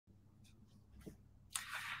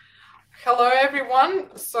Hello,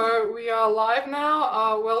 everyone. So we are live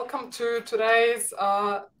now. Welcome to today's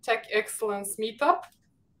Tech Excellence Meetup.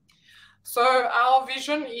 So our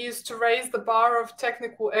vision is to raise the bar of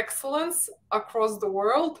technical excellence across the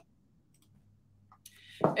world.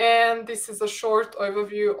 And this is a short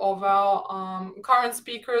overview of our current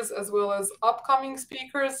speakers as well as upcoming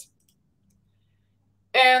speakers.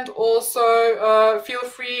 And also feel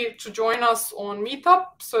free to join us on Meetup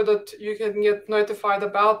so that you can get notified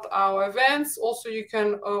about our events. Also, you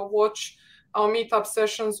can watch our Meetup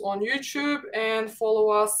sessions on YouTube and follow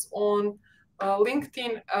us on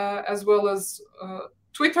LinkedIn as well as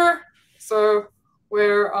Twitter. So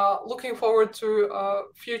we're looking forward to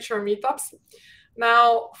future Meetups.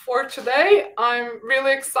 Now, for today, I'm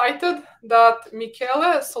really excited that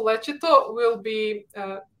Michele Sollecito will be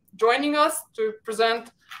joining us to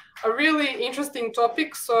present a really interesting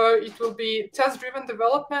topic. So it will be test-driven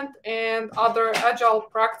development and other agile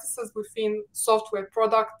practices within software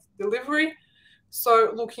product delivery.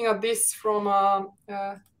 So looking at this from a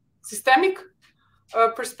systemic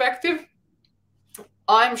perspective,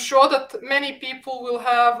 I'm sure that many people will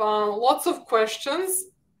have lots of questions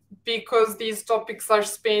because these topics are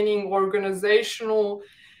spanning organizational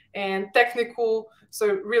and technical,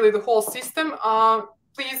 so really the whole system.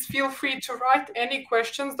 Please feel free to write any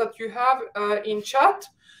questions that you have in chat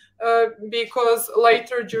because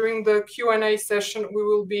later during the Q&A session, we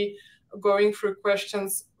will be going through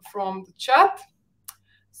questions from the chat.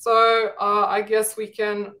 So I guess we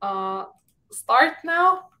can start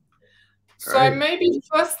now. So right. maybe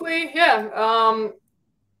firstly,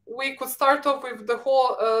 we could start off with the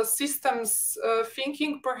whole systems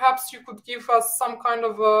thinking. Perhaps you could give us some kind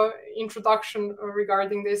of introduction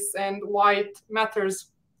regarding this and why it matters.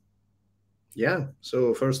 Yeah.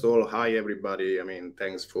 So first of all, hi, everybody. I mean,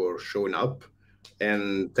 thanks for showing up.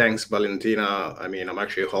 And thanks, Valentina. I mean, I'm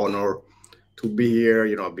actually honored to be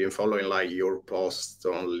here. I've been following like your posts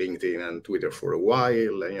on LinkedIn and Twitter for a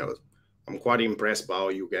while. And, I'm quite impressed by how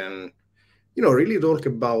you can, really talk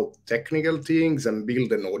about technical things and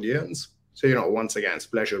build an audience. So, once again, it's a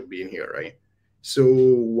pleasure being here, right? So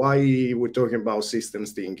why we're talking about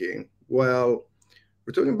systems thinking? Well,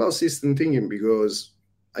 we're talking about system thinking because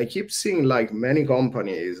I keep seeing like many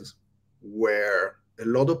companies where a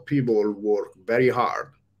lot of people work very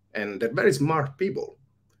hard and they're very smart people.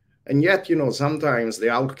 And yet, sometimes the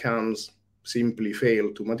outcomes simply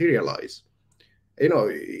fail to materialize.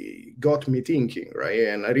 It got me thinking, right?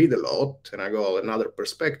 And I read a lot and I got another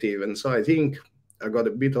perspective. And so I think I got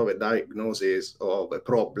a bit of a diagnosis of a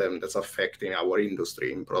problem that's affecting our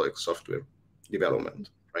industry in product software development,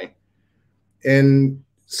 right? And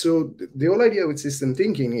so the whole idea with system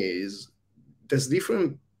thinking is there's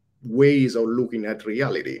different ways of looking at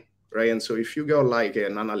reality, right? And so if you go like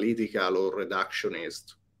an analytical or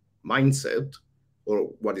reductionist mindset,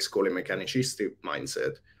 or what is called a mechanicistic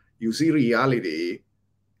mindset, you see reality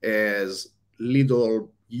as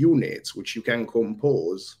little units which you can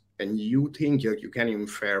compose, and you think that you can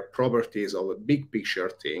infer properties of a big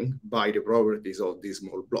picture thing by the properties of these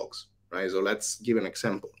small blocks, right? So let's give an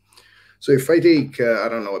example. So if I take, I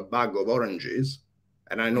don't know, a bag of oranges,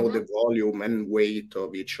 and I know the volume and weight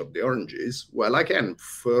of each of the oranges, well, I can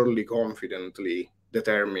fairly confidently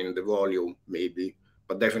determine the volume, maybe,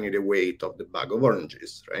 but definitely the weight of the bag of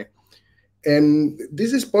oranges, right? And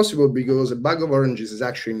this is possible because a bag of oranges is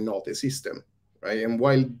actually not a system, right? And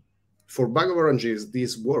while for bag of oranges,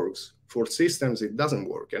 this works, for systems, it doesn't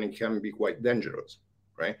work, and it can be quite dangerous,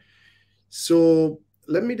 right? So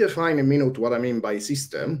let me define a minute what I mean by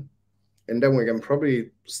system, and then we can probably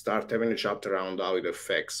start having a chat around how it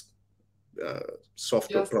affects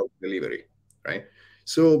software product delivery, right?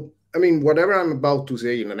 So, I mean, whatever I'm about to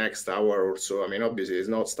say in the next hour or so, I mean, obviously, it's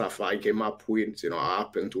not stuff I came up with. I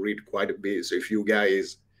happen to read quite a bit. So if you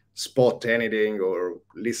guys spot anything or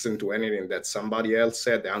listen to anything that somebody else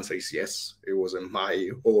said, the answer is yes. It wasn't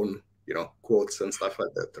my own, quotes and stuff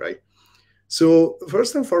like that, right? So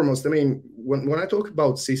first and foremost, I mean, when I talk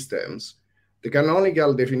about systems, the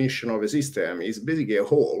canonical definition of a system is basically a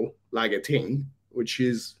whole, like a thing, which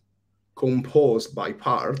is composed by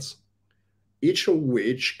parts, each of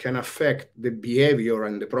which can affect the behavior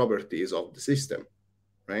and the properties of the system,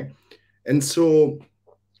 right? And so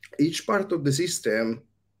each part of the system,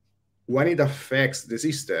 when it affects the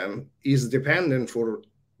system, is dependent for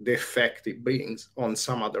the effect it brings on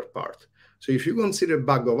some other part. So if you consider a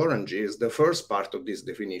bag of oranges, the first part of this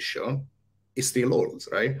definition is still holds,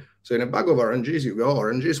 right? So in a bag of oranges, you go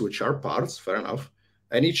oranges, which are parts, fair enough,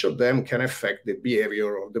 and each of them can affect the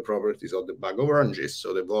behavior of the properties of the bag of oranges,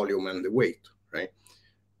 so the volume and the weight, right?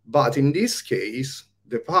 But in this case,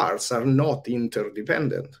 the parts are not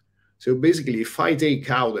interdependent. So basically, if I take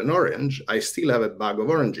out an orange, I still have a bag of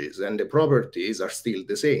oranges, and the properties are still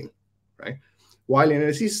the same, right? While in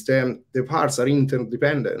a system, the parts are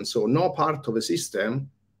interdependent, so no part of a system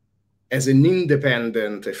has an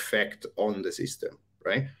independent effect on the system,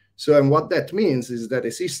 right? So, and what that means is that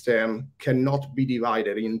a system cannot be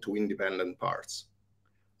divided into independent parts.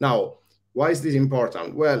 Now, why is this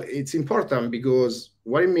important? Well, it's important because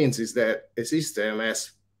what it means is that a system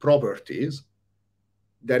has properties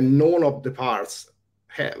that none of the parts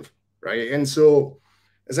have, right? And so,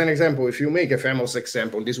 as an example, if you make a famous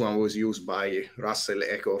example, this one was used by Russell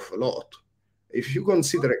Eckhoff a lot. If you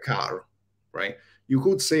consider a car, right, you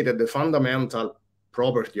could say that the fundamental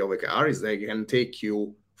property of a car is that it can take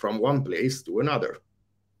you from one place to another.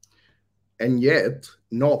 And yet,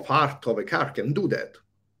 no part of a car can do that,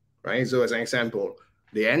 right? So, as an example,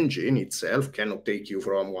 the engine itself cannot take you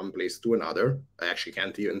from one place to another. It actually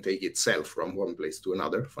can't even take itself from one place to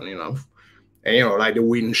another, funny enough. And, you know, like the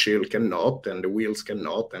windshield cannot, and the wheels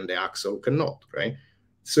cannot, and the axle cannot, right?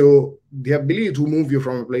 So the ability to move you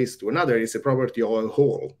from a place to another is a property of a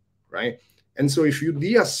whole, right? And so if you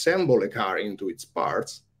deassemble a car into its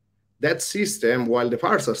parts, that system, while the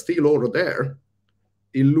parts are still all there,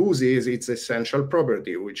 it loses its essential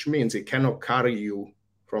property, which means it cannot carry you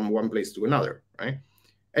from one place to another, right?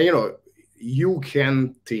 And, you know, you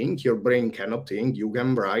can think, your brain cannot think, you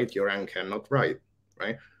can write, your hand cannot write,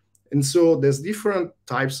 right? And so there's different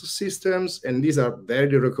types of systems, and these are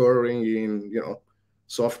very recurring in, you know,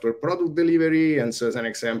 software product delivery. And so as an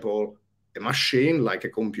example, a machine, like a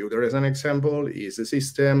computer as an example, is a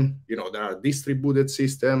system. You know, there are distributed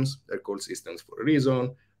systems. They're called systems for a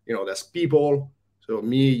reason. You know, there's people. So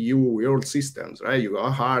me, you, we're all systems, right? You got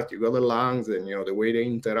a heart, you got the lungs, and, you know, the way they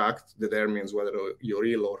interact determines whether you're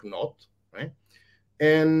ill or not, right?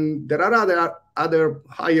 And there are other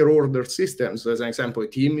higher order systems. So as an example, a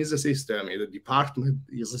team is a system, a department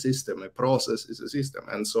is a system, a process is a system,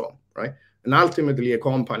 and so on, right? And ultimately, a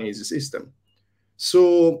company is a system.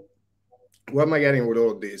 So what am I getting with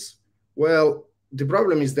all of this? Well, the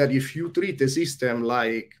problem is that if you treat a system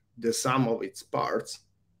like the sum of its parts,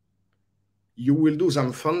 you will do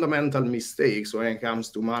some fundamental mistakes when it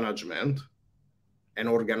comes to management and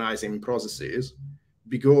organizing processes,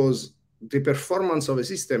 because the performance of a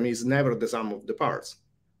system is never the sum of the parts.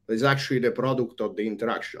 It's actually the product of the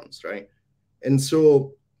interactions, right? And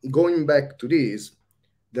so going back to this,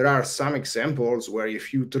 there are some examples where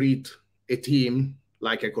if you treat a team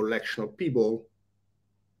like a collection of people,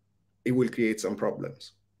 it will create some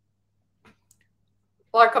problems.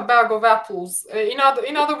 Like a bag of apples. In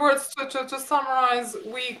other words, to summarize,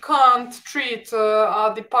 we can't treat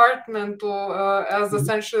a department or as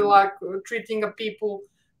essentially like treating a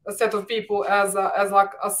set of people as like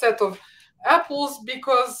a set of apples,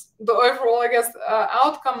 because the overall, I guess,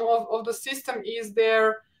 outcome of the system is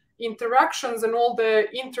their interactions and all the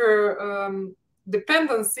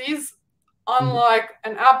dependencies. Unlike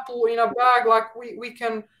an apple in a bag, like we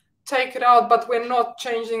can take it out, but we're not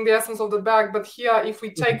changing the essence of the bag. But here, if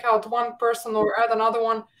we take out one person or add another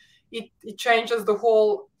one, it changes the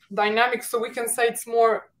whole dynamic. So we can say it's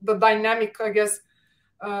more the dynamic, I guess,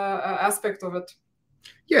 aspect of it.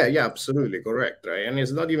 Yeah, absolutely correct, right? And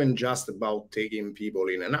it's not even just about taking people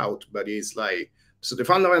in and out, but it's like, so the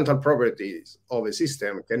fundamental properties of a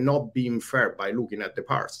system cannot be inferred by looking at the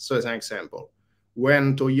parts. So as an example,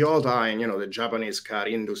 when Toyota and, you know, the Japanese car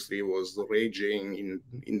industry was raging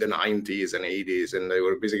in the 90s and 80s, and they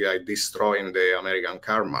were basically like destroying the American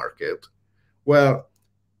car market, well,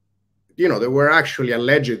 you know, there were actually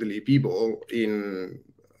allegedly people in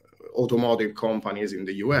automotive companies in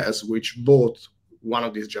the US which bought one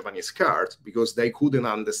of these Japanese cars because they couldn't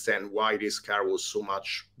understand why this car was so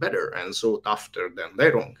much better and so tougher than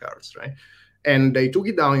their own cars, right? And they took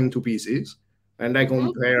it down into pieces, and they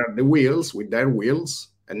compared the wheels with their wheels,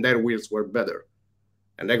 and their wheels were better.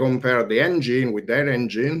 And they compared the engine with their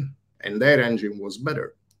engine, and their engine was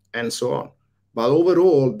better, and so on. But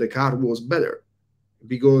overall, the car was better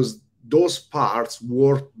because those parts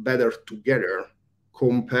work better together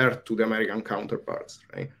compared to the American counterparts,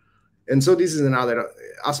 right? And so this is another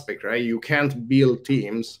aspect, right? You can't build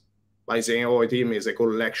teams by saying, oh, a team is a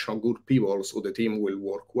collection of good people, so the team will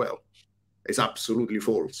work well. It's absolutely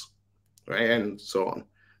false, right? And so on.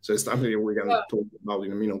 So it's something we can talk about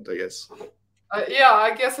in a minute, I guess. Yeah,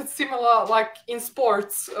 I guess it's similar like in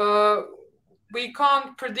sports. We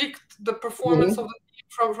can't predict the performance of the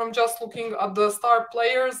team from just looking at the star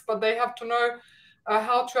players, but they have to know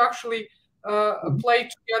how to actually play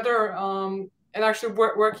together and actually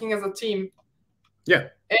working as a team. Yeah.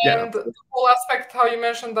 And the whole aspect, how you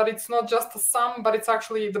mentioned that it's not just a sum, but it's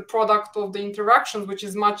actually the product of the interactions, which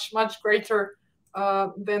is much, much greater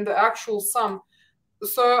than the actual sum.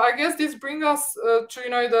 So I guess this brings us to,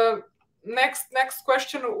 the next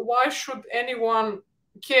question. Why should anyone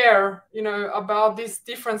care, about this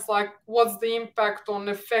difference? Like, what's the impact on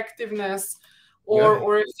effectiveness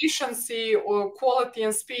or efficiency or quality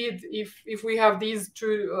and speed if we have these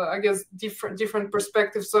two, I guess, different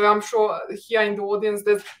perspectives? So I'm sure here in the audience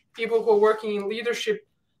there's people who are working in leadership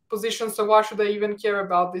positions. So why should they even care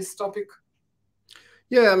about this topic?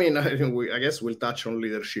 Yeah, I mean, I guess we'll touch on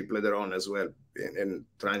leadership later on as well, and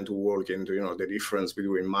trying to work into the difference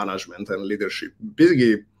between management and leadership.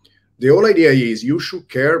 Basically, the whole idea is you should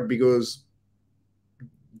care because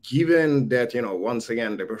given that once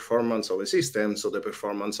again the performance of a system, so the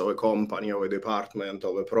performance of a company, of a department,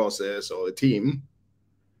 of a process, or a team,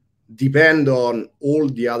 depend on all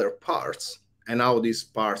the other parts and how these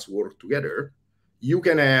parts work together, you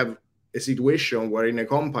can have a situation where in a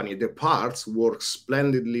company the parts work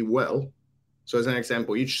splendidly well. So as an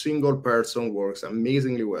example, each single person works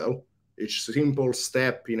amazingly well, each simple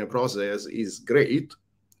step in a process is great,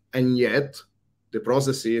 and yet the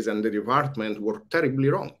processes and the department work terribly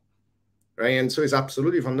wrong, right? And so it's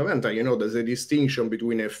absolutely fundamental. There's a distinction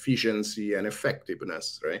between efficiency and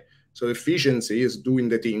effectiveness, right? So efficiency is doing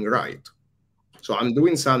the thing right. So I'm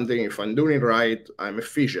doing something, if I'm doing it right, I'm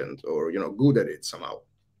efficient or, good at it somehow.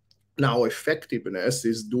 Now, effectiveness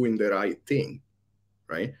is doing the right thing,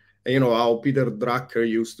 right? And how Peter Drucker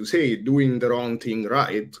used to say, doing the wrong thing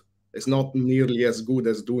right is not nearly as good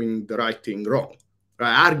as doing the right thing wrong.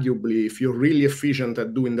 Right? Arguably, if you're really efficient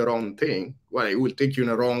at doing the wrong thing, well, it will take you in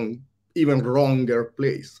a even wronger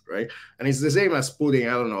place, right? And it's the same as putting,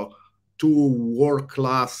 I don't know, two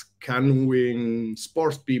world-class canoeing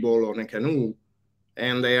sports people on a canoe,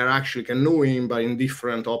 and they are actually canoeing, but in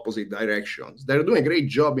different opposite directions. They're doing a great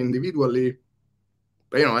job individually,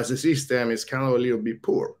 but as a system, it's kind of a little bit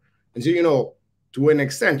poor. And so, to an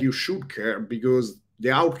extent, you should care because the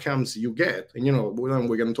outcomes you get, and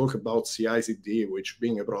we can talk about CI/CD, which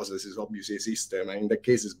being a process is obviously a system, and in that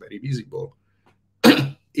case is very visible,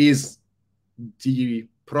 is the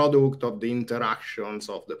product of the interactions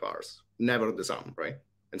of the parts, never the sum, right?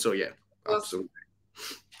 And so, yeah, absolutely.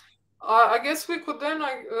 I guess we could then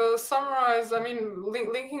summarize,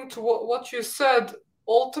 linking to what you said,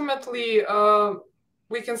 ultimately,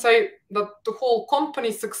 we can say that the whole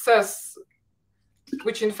company success,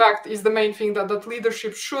 which in fact is the main thing that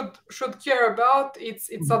leadership should care about, it's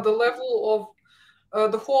at the level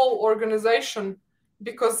of the whole organization.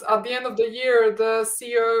 Because at the end of the year, the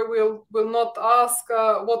CEO will not ask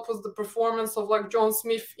what was the performance of like John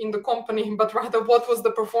Smith in the company, but rather what was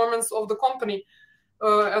the performance of the company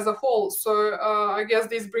as a whole. So I guess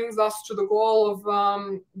this brings us to the goal of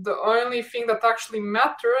the only thing that actually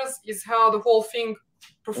matters is how the whole thing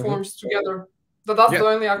performs together. That's the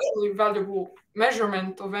only actually valuable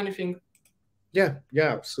measurement of anything. Yeah,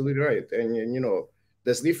 absolutely right. And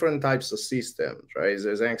there's different types of systems, right?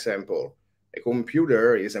 As an example, a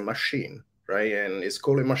computer is a machine, right? And it's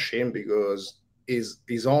called a machine because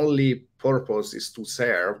its only purpose is to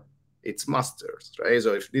serve its masters, right?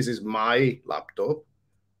 So if this is my laptop,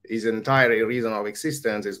 its entire reason of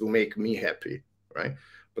existence is to make me happy, right?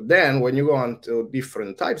 But then when you go on to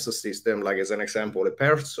different types of system, like as an example, a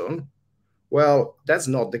person, well, that's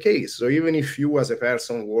not the case. So even if you as a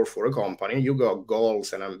person work for a company, you got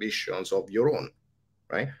goals and ambitions of your own,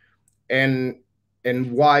 right?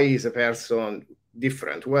 And why is a person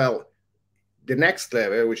different? Well, the next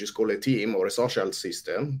level, which is called a team or a social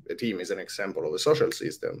system, a team is an example of a social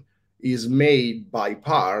system, is made by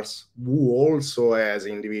parts who also has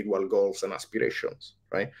individual goals and aspirations,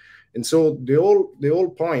 right? And so the whole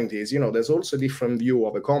point is, there's also a different view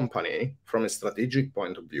of a company from a strategic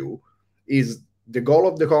point of view. Is the goal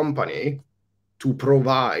of the company to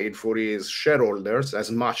provide for its shareholders as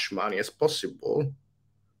much money as possible,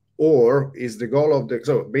 or is the goal of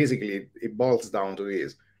so basically it boils down to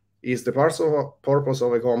this: is the purpose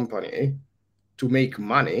of a company to make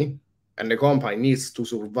money, and the company needs to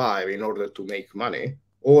survive in order to make money,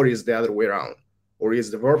 or is the other way around? Or is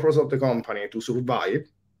the purpose of the company to survive,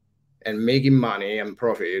 and making money and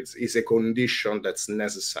profits is a condition that's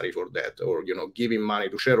necessary for that, or giving money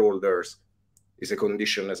to shareholders is a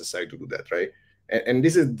condition necessary to do that, right? And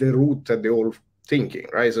this is the root of the whole thinking,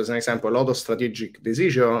 right? So as an example, a lot of strategic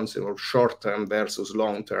decisions, short-term versus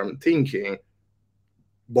long-term thinking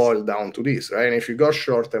boil down to this, right? And if you got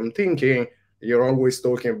short-term thinking, you're always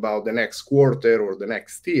talking about the next quarter or the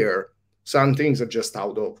next year. Some things are just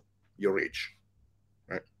out of your reach,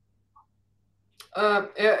 right?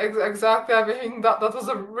 Exactly. I think that was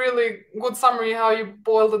a really good summary how you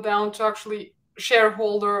boiled it down to actually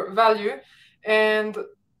shareholder value. And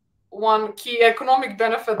one key economic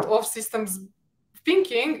benefit of systems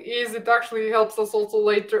thinking is it actually helps us also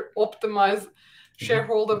later optimize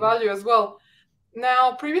shareholder value as well.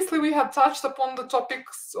 Now, previously we had touched upon the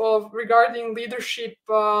topics of regarding leadership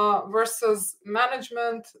versus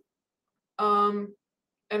management, and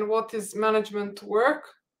what is management work.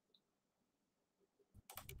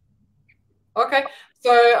 Okay,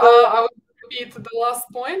 so I will repeat the last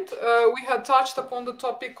point. We had touched upon the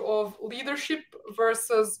topic of leadership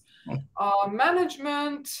versus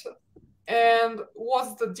management, and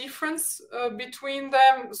what's the difference between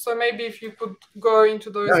them. So maybe if you could go into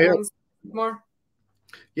those ones more.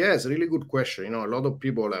 Yeah, it's a really good question. You know, a lot of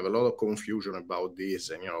people have a lot of confusion about this,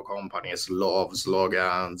 and, you know, companies love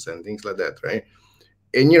slogans and things like that, right?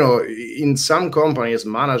 And, you know, in some companies,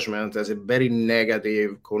 management has a very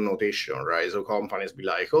negative connotation, right? So companies be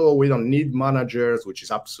like, oh, we don't need managers, which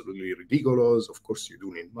is absolutely ridiculous. Of course, you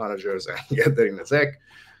do need managers, and get there in a sec.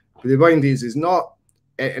 But the point is not,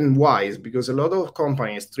 and why? Is because a lot of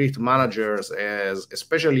companies treat managers as,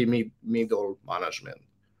 especially middle management,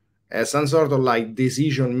 as some sort of like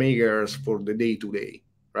decision makers for the day-to-day,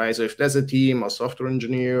 right? So if there's a team of software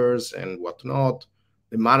engineers and whatnot,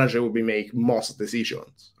 the manager will be make most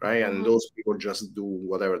decisions, right? And those people just do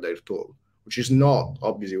whatever they're told, which is not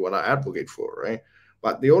obviously what I advocate for, right?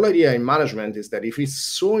 But the whole idea in management is that if it's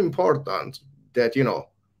so important that, you know,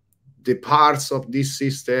 the parts of this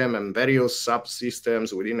system and various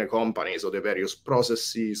subsystems within a company, so the various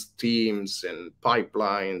processes, teams, and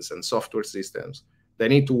pipelines and software systems, they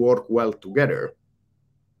need to work well together,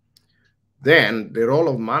 then the role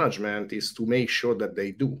of management is to make sure that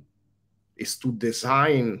they do, is to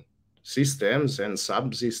design systems and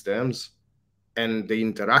subsystems and the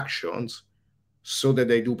interactions so that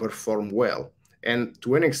they do perform well. And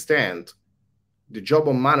to an extent, the job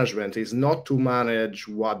of management is not to manage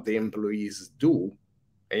what the employees do,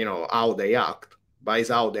 you know, how they act, but it's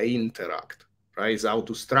how they interact, right? It's how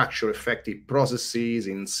to structure effective processes,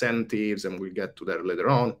 incentives, and we'll get to that later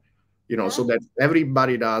on, you know, so that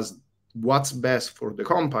everybody does what's best for the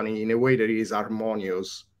company in a way that is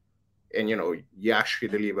harmonious, and, you know, you actually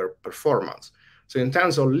deliver performance. So in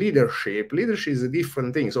terms of leadership is a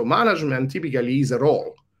different thing. So management typically is a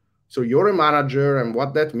role. So you're a manager, and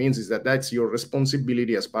what that means is that that's your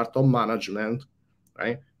responsibility as part of management,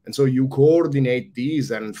 right? And so you coordinate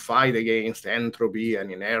these and fight against entropy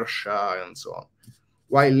and inertia and so on.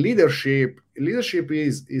 While leadership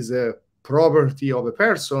is a property of a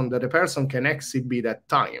person that a person can exhibit at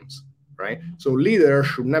times, right? So leader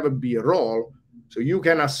should never be a role. So you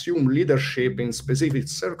can assume leadership in specific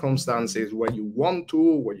circumstances when you want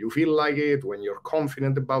to, when you feel like it, when you're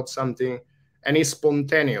confident about something, and it's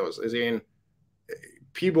spontaneous, as in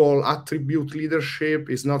people attribute leadership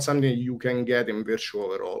is not something you can get in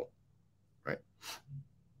virtual at all, right?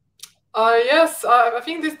 Yes, I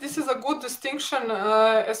think this is a good distinction,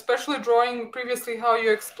 especially drawing previously how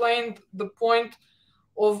you explained the point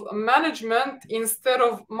of management instead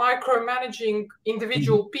of micromanaging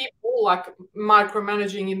individual people, like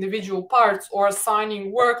micromanaging individual parts or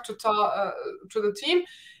assigning work to the team.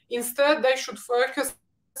 Instead, they should focus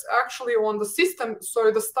actually on the system, so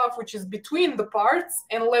the stuff which is between the parts,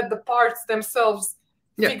 and let the parts themselves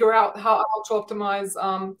figure out how to optimize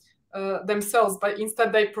themselves. But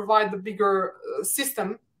instead, they provide the bigger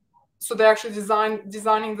system. So they're actually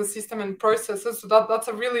designing the system and processes. So that's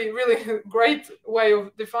a really, really great way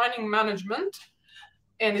of defining management.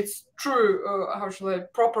 And it's true,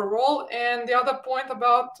 proper role. And the other point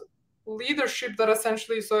about leadership, that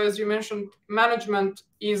essentially, so as you mentioned, management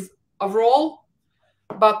is a role,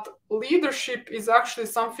 but leadership is actually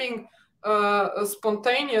something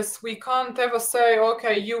spontaneous. We can't ever say,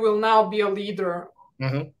 okay, you will now be a leader.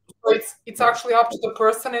 So it's actually up to the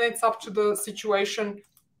person, and it's up to the situation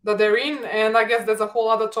that they're in. And I guess there's a whole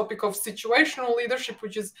other topic of situational leadership,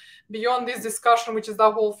 which is beyond this discussion, which is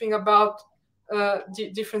the whole thing about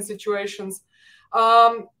different situations.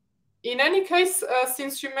 In any case,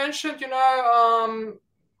 since you mentioned,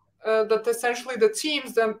 that essentially the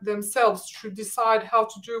teams themselves should decide how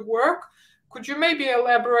to do work, could you maybe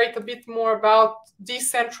elaborate a bit more about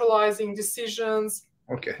decentralizing decisions,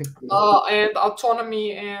 and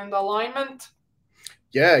autonomy and alignment?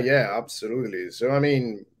 Yeah, absolutely. So, I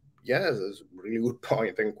mean, yeah, that's a really good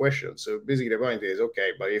point and question. So basically the point is,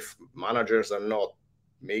 okay, but if managers are not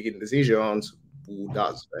making decisions, who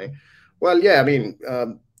does, right? Well, yeah, I mean,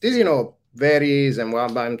 this, varies. And what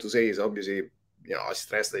I'm trying to say is obviously, I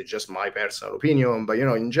stress that it's just my personal opinion, but,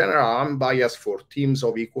 in general, I'm biased for teams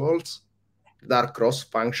of equals. that are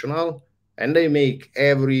cross-functional, and they make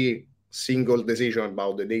every single decision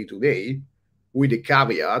about the day-to-day with a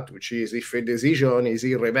caveat, which is if a decision is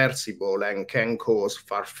irreversible and can cause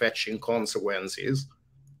far-fetching consequences,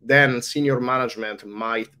 then senior management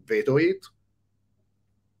might veto it,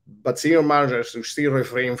 but senior managers should still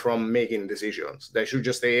refrain from making decisions. They should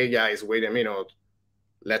just say, hey guys, wait a minute,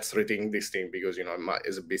 let's rethink this thing because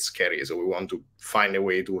it's a bit scary, so we want to find a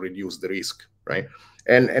way to reduce the risk, right?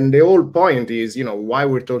 And the whole point is why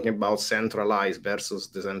we're talking about centralized versus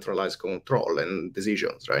decentralized control and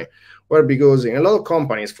decisions, right? Well, because in a lot of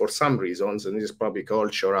companies, for some reasons, and this is probably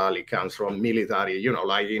cultural, it comes from military,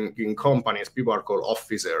 like in companies, people are called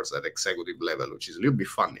officers at executive level, which is a little bit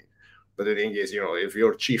funny. But the thing is, if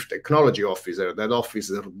you're chief technology officer, that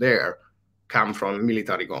officer there come from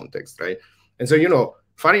military context, right? And so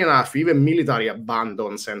funny enough, even military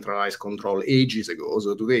abandoned centralized control ages ago.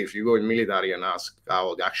 So today, if you go in military and ask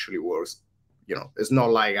how it actually works, it's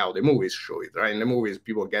not like how the movies show it, right? In the movies,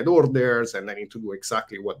 people get orders and they need to do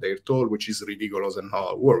exactly what they're told, which is ridiculous and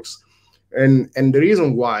how it works. And the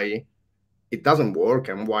reason why it doesn't work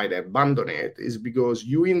and why they abandon it is because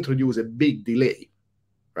you introduce a big delay,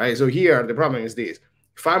 right? So here, the problem is this.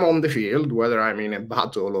 If I'm on the field, whether I'm in a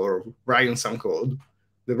battle or writing some code,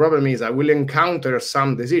 the problem is I will encounter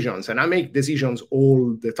some decisions, and I make decisions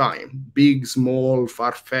all the time. Big, small,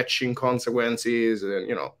 far-fetching consequences, and,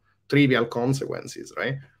 trivial consequences,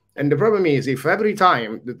 right? And the problem is if every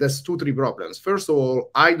time, there's 2-3 problems. First of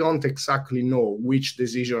all, I don't exactly know which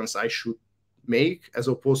decisions I should make as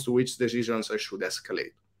opposed to which decisions I should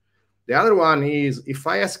escalate. The other one is if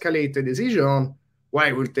I escalate a decision, well,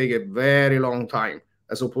 it will take a very long time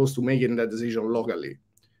as opposed to making that decision locally.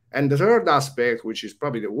 And the third aspect, which is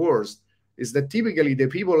probably the worst, is that typically the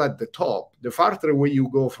people at the top, the farther away you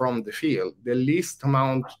go from the field, the least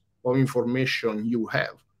amount of information you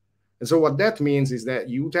have. And so what that means is that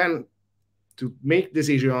you tend to make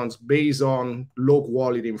decisions based on low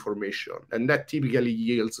quality information, and that typically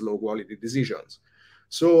yields low quality decisions.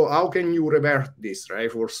 So how can you revert this,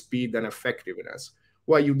 right, for speed and effectiveness?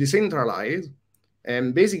 Well, you decentralize,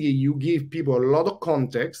 and basically you give people a lot of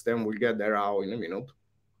context, and we'll get there how in a minute.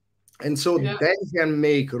 And so they can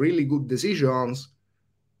make really good decisions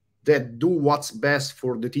that do what's best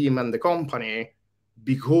for the team and the company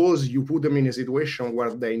because you put them in a situation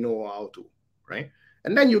where they know how to, right?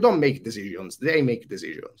 And then you don't make decisions, they make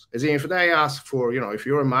decisions. As in, if they ask for, if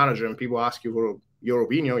you're a manager and people ask you for your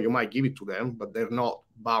opinion, you might give it to them, but they're not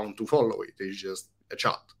bound to follow it. It's just a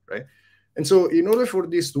chat, right? And so in order for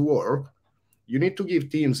this to work, you need to give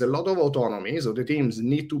teams a lot of autonomy. So the teams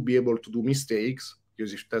need to be able to do mistakes,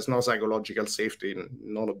 because if there's no psychological safety,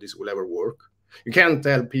 none of this will ever work. You can't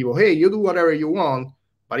tell people, hey, you do whatever you want,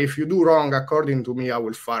 but if you do wrong, according to me, I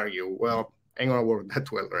will fire you. Well, ain't gonna work that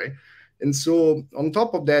well, right? And so on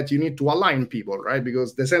top of that, you need to align people, right?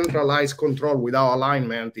 Because decentralized control without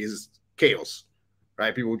alignment is chaos,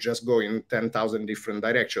 right? People just go in 10,000 different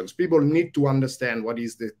directions. People need to understand what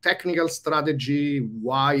is the technical strategy,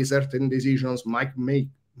 why certain decisions might make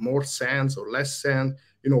more sense or less sense.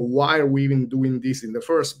 Why are we even doing this in the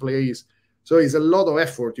first place? So it's a lot of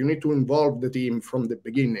effort. You need to involve the team from the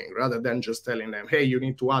beginning rather than just telling them, hey, you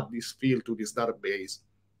need to add this field to this database.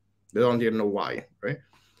 They don't even know why, right?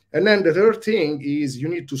 And then the third thing is you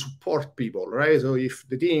need to support people, right? So if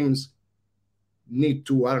the teams need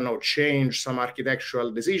to, change some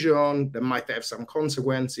architectural decision that might have some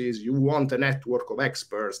consequences, you want a network of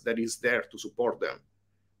experts that is there to support them.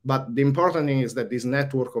 But the important thing is that this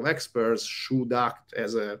network of experts should act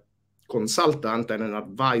as a consultant and an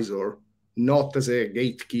advisor, not as a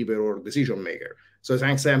gatekeeper or decision maker. So as an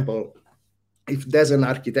example, if there's an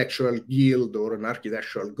architectural guild or an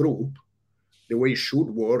architectural group, the way it should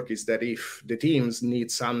work is that if the teams need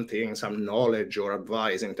something, some knowledge or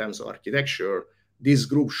advice in terms of architecture, this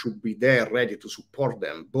group should be there ready to support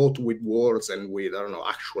them, both with words and with,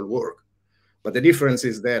 actual work. But the difference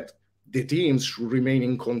is that the teams should remain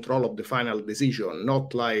in control of the final decision,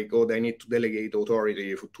 not like, oh, they need to delegate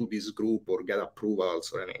authority to this group or get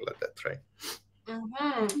approvals or anything like that, right?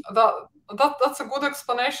 Mm-hmm. That's a good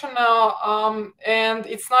explanation now. And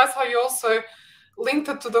it's nice how you also linked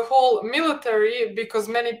it to the whole military, because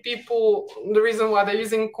many people, the reason why they're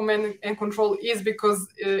using command and control is because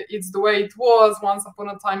it's the way it was once upon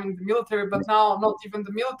a time in the military, but now not even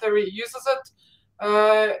the military uses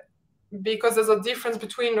it. Because there's a difference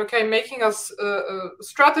between, okay, making a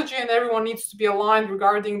strategy and everyone needs to be aligned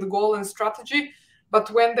regarding the goal and strategy.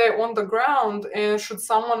 But when they're on the ground and should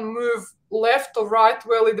someone move left or right,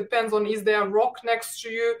 well, it depends on, is there a rock next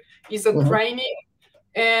to you? Is it raining?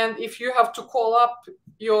 And if you have to call up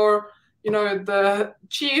your the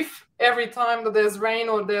chief, every time that there's rain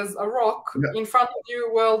or there's a rock in front of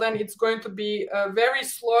you, well, then it's going to be very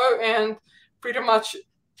slow, and pretty much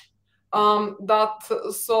the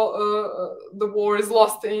war is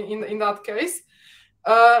lost in that case.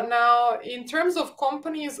 Now, in terms of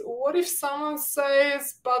companies, what if someone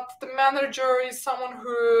says, but the manager is someone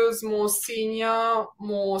who's more senior,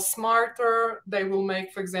 more smarter, they will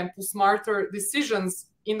make, for example, smarter decisions.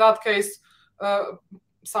 In that case,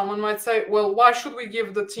 someone might say, well, why should we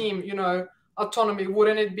give the team, autonomy?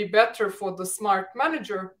 Wouldn't it be better for the smart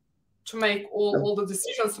manager to make all the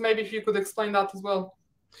decisions? Maybe if you could explain that as well.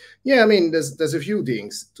 Yeah, I mean, there's a few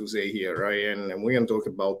things to say here, right? And we can talk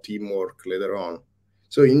about teamwork later on.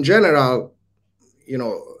 So in general,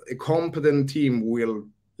 a competent team will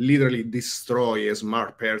literally destroy a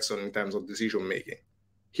smart person in terms of decision making.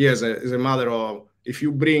 Here's a matter of, if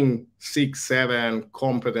you bring 6, 7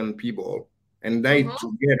 competent people and they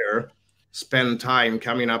together spend time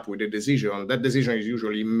coming up with a decision, that decision is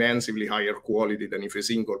usually immensely higher quality than if a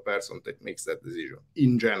single person that makes that decision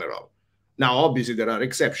in general. Now, obviously, there are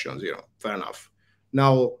exceptions, fair enough.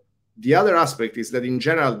 Now, the other aspect is that in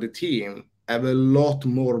general, the team have a lot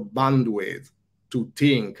more bandwidth to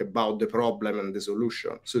think about the problem and the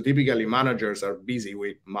solution. So typically, managers are busy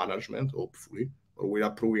with management, hopefully, or with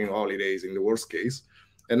approving holidays in the worst case.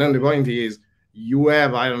 And then the point is, you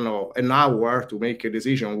have, I don't know, an hour to make a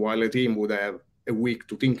decision, while a team would have a week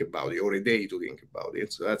to think about it or a day to think about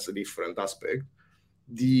it. So that's a different aspect.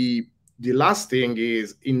 The last thing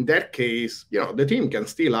is, in that case, the team can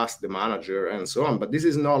still ask the manager and so on, but this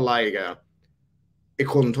is not like a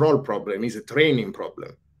control problem, it's a training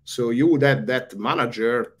problem. So you would have that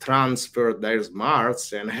manager transfer their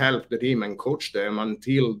smarts and help the team and coach them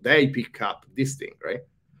until they pick up this thing, right?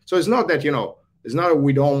 So it's not that, it's not that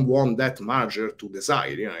we don't want that manager to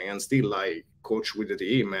decide, and still like coach with the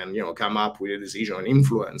team and, come up with a decision and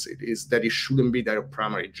influence it. Is that it shouldn't be their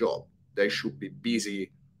primary job. They should be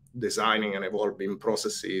busy designing and evolving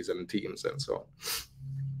processes and teams and so on.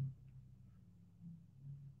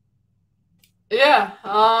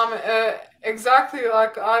 Yeah, exactly.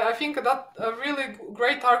 Like I think that a really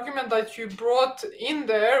great argument that you brought in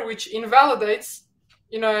there, which invalidates,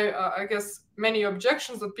 I guess many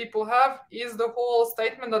objections that people have, is the whole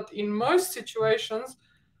statement that in most situations,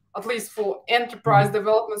 at least for enterprise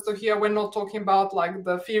development, so here we're not talking about like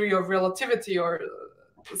the theory of relativity or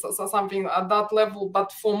something at that level,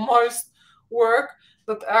 but for most work,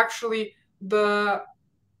 that actually the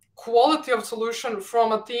quality of solution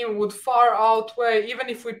from a team would far outweigh, even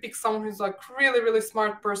if we pick someone who's like really, really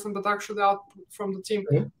smart person, but actually out from the team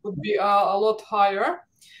would be a lot higher.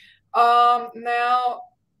 Now,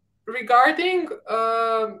 regarding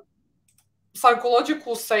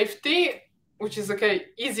psychological safety, which is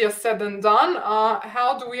easier said than done,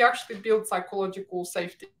 how do we actually build psychological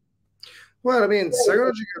safety? Well, I mean,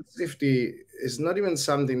 psychological safety is not even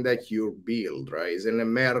something that you build, right? It's an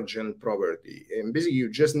emergent property. And basically, you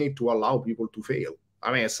just need to allow people to fail.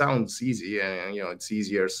 I mean, it sounds easy, and, it's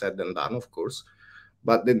easier said than done, of course.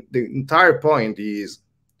 But the entire point is,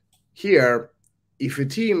 here, if a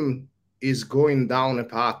team is going down a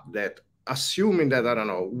path that, assuming that, I don't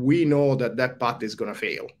know, we know that that path is going to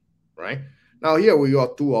fail, right? Now, here we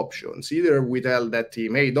got two options. Either we tell that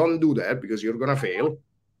team, hey, don't do that because you're going to fail,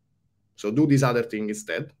 so do this other thing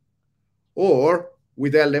instead. Or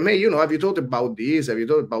we tell them, hey, have you thought about this? Have you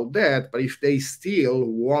thought about that? But if they still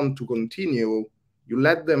want to continue, you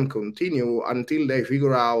let them continue until they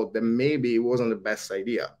figure out that maybe it wasn't the best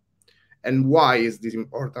idea. And why is this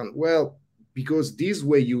important? Well, because this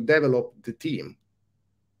way you develop the team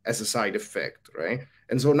as a side effect, right?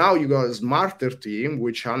 And so now you got a smarter team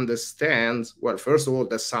which understands, well, first of all,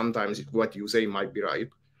 that sometimes what you say might be right.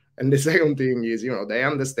 And the second thing is, they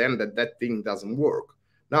understand that that thing doesn't work.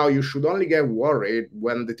 Now, you should only get worried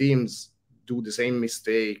when the teams do the same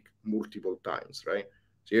mistake multiple times, right?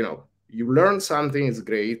 So, you learn something, is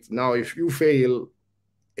great. Now, if you fail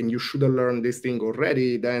and you should have learned this thing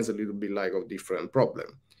already, then it's a little bit like a different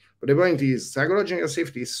problem. But the point is, psychological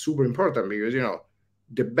safety is super important because,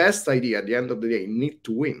 the best idea at the end of the day need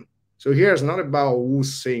to win. So here it's not about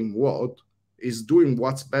who's saying what, it's doing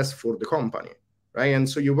what's best for the company, right? And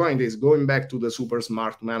so your point is going back to the super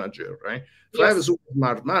smart manager, right? If I have a super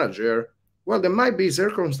smart manager, well, there might be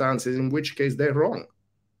circumstances in which case they're wrong.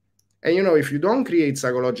 And, if you don't create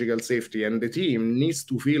psychological safety and the team needs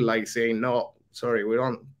to feel like saying, no, sorry, we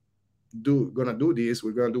don't gonna do this,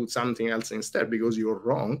 we're gonna do something else instead because you're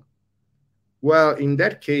wrong. Well, in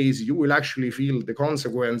that case, you will actually feel the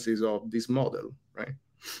consequences of this model, right?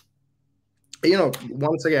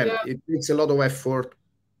 Once again, it takes a lot of effort.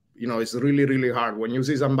 it's really, really hard. When you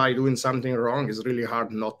see somebody doing something wrong, it's really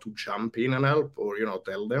hard not to jump in and help or,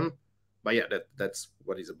 tell them. But yeah, that's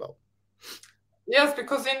what it's about. Yes,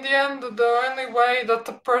 because in the end, the only way that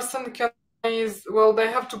a person can is, well,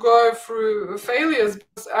 they have to go through failures,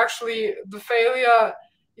 because actually the failure,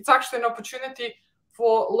 it's actually an opportunity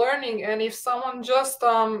for learning. And if someone just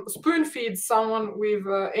spoon feeds someone with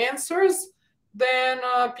answers, then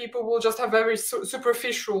people will just have very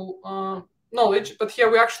superficial knowledge. But here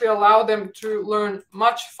we actually allow them to learn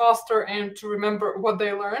much faster and to remember what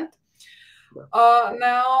they learned.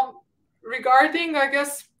 Now, regarding, I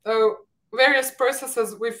guess, various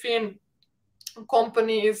processes within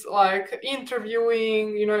companies, like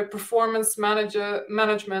interviewing, performance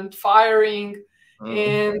management, firing,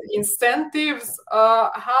 and incentives,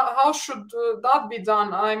 how should that be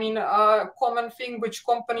done? I mean, a common thing which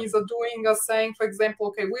companies are doing is saying, for example,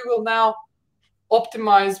 okay, we will now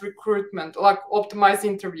optimize recruitment, like optimize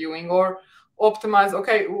interviewing, or optimize,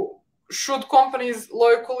 okay, should companies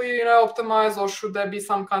locally, optimize, or should there be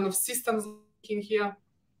some kind of systems in here?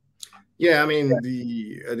 Yeah, I mean,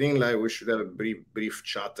 I think like we should have a brief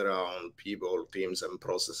chat around people, teams, and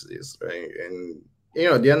processes, right? And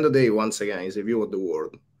at the end of the day, once again, it's a view of the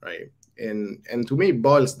world, right? And to me, it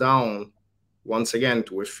boils down once again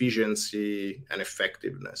to efficiency and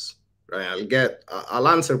effectiveness, right? I'll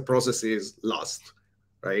answer processes last,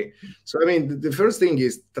 right? So I mean, the first thing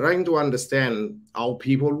is trying to understand how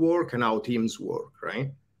people work and how teams work,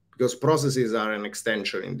 right? Because processes are an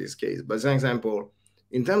extension in this case. But as an example,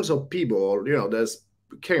 in terms of people, I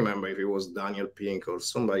can't remember if it was Daniel Pink or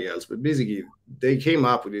somebody else, but basically they came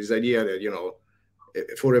up with this idea that,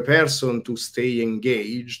 for a person to stay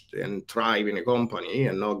engaged and thrive in a company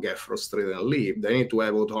and not get frustrated and leave, they need to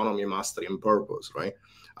have autonomy, mastery, and purpose, right?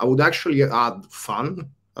 I would actually add fun.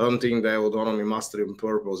 I don't think that autonomy, mastery, and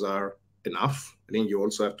purpose are enough. I think you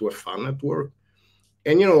also have to have fun at work.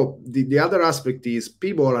 And, the other aspect is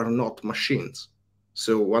people are not machines.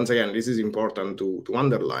 So once again, this is important to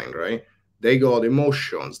underline, right? They got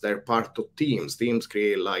emotions. They're part of teams. Teams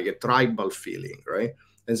create like a tribal feeling, right?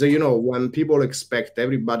 And so, when people expect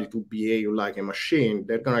everybody to behave like a machine,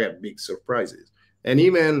 they're going to get big surprises. And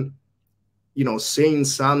even, saying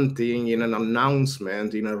something in an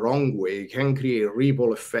announcement in a wrong way can create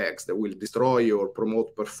ripple effects that will destroy or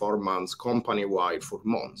promote performance company-wide for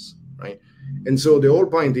months, right? And so the whole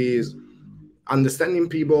point is understanding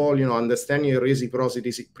people, understanding the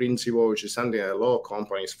reciprocity principle, which is something that a lot of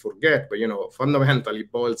companies forget, but, fundamentally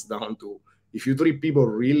boils down to, if you treat people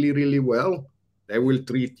really, really well, they will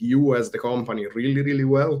treat you as the company really, really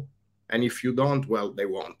well. And if you don't, well, they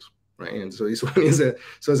won't, right? And so this one is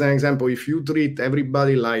so as an example, if you treat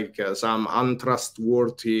everybody like some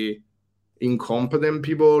untrustworthy, incompetent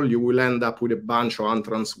people, you will end up with a bunch of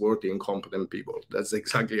untrustworthy, incompetent people. That's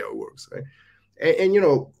exactly how it works, right?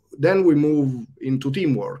 And then we move into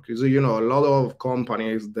teamwork. So, a lot of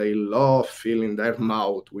companies, they love filling their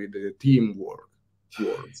mouth with the teamwork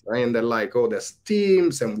words, right? And they're like, oh, there's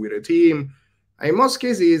teams and we're a team. And in most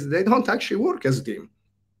cases, they don't actually work as a team.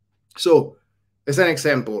 So, as an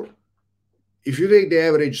example, if you take the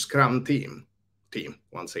average Scrum team,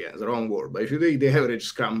 once again, it's the wrong word, but if you take the average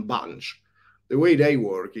Scrum bunch, the way they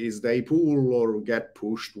work is they pull or get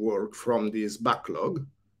pushed work from this backlog.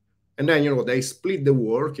 And then, they split the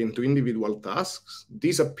work into individual tasks,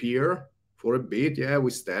 disappear for a bit,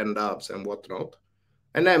 with stand-ups and whatnot,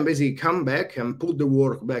 and then basically come back and put the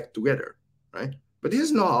work back together, right? But this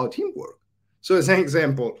is not how team work. So as an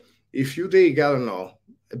example, if you take, I don't know,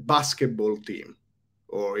 a basketball team,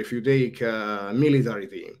 or if you take a military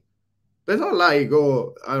team, they're not like,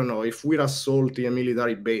 oh, I don't know, if we're assaulting a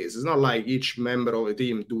military base, it's not like each member of the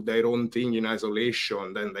team do their own thing in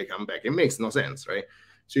isolation, then they come back. It makes no sense, right?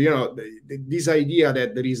 So, this idea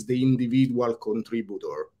that there is the individual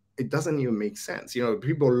contributor, it doesn't even make sense.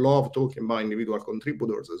 People love talking about individual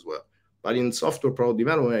contributors as well. But in software product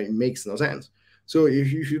development, it makes no sense. So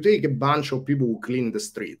if you take a bunch of people who clean the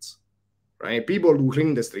streets, right? People who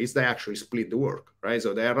clean the streets, they actually split the work, right?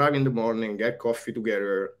 So they arrive in the morning, get coffee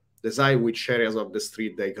together, decide which areas of the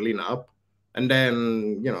street they clean up, and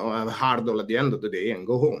then, have a hurdle at the end of the day and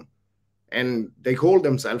go home. And they call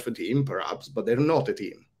themselves a team, perhaps, but they're not a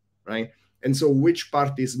team, right? And so which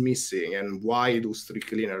part is missing, and why do street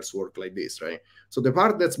cleaners work like this, right? So the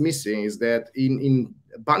part that's missing is that in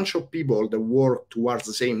a bunch of people that work towards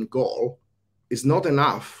the same goal is not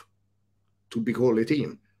enough to be called a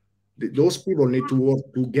team. Those people need to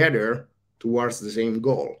work together towards the same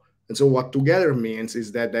goal. And so what together means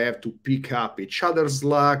is that they have to pick up each other's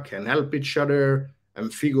slack and help each other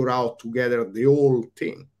and figure out together the whole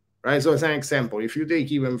thing. right? So as an example, if you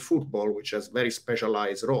take even football, which has very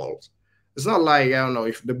specialized roles, it's not like, I don't know,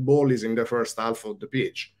 if the ball is in the first half of the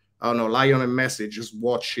pitch, I don't know, Lionel Messi just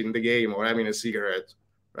watching the game or having a cigarette,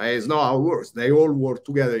 right? It's not how it works. They all work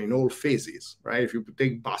together in all phases, right? If you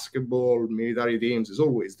take basketball, military teams, it's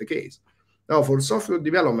always the case. Now, for software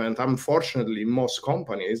development, unfortunately, most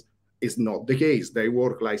companies, it's not the case. They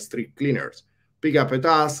work like street cleaners. Pick up a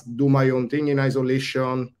task, do my own thing in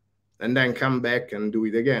isolation, and then come back and do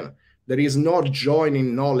it again. There is not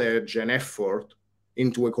joining knowledge and effort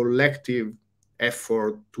into a collective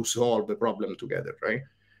effort to solve the problem together, right?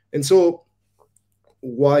 And so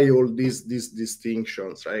why all these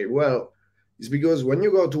distinctions, right? Well, it's because when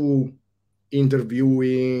you go to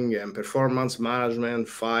interviewing and performance management,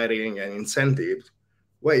 firing and incentives,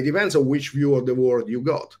 well, it depends on which view of the world you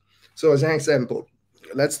got. So as an example,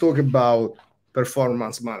 let's talk about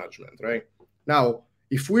performance management, right? Now,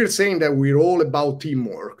 if we're saying that we're all about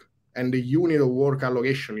teamwork and the unit of work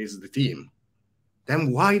allocation is the team,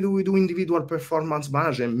 then why do we do individual performance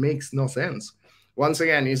management? It makes no sense. Once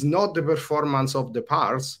again, it's not the performance of the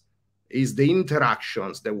parts, it's the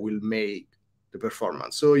interactions that will make the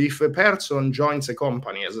performance. So if a person joins a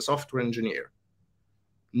company as a software engineer,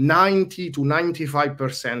 90 to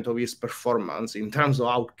 95% of his performance in terms of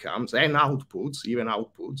outcomes and outputs, even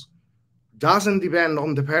outputs, doesn't depend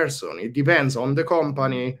on the person. It depends on the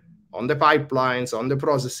company, on the pipelines, on the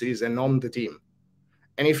processes, and on the team.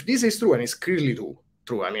 And if this is true, and it's clearly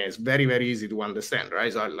true, I mean, it's very, very easy to understand,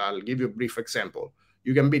 right? So I'll give you a brief example.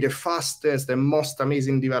 You can be the fastest and most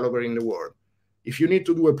amazing developer in the world. If you need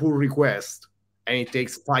to do a pull request and it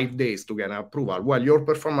takes 5 days to get an approval, well, your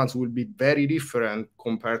performance will be very different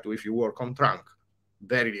compared to if you work on trunk.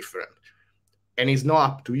 Very different. And it's not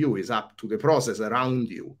up to you, it's up to the process around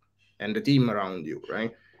you and the team around you,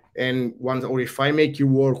 right? And once, or if I make you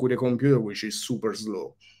work with a computer which is super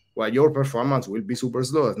slow, well, your performance will be super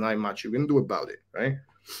slow. There's not much you can do about it, right?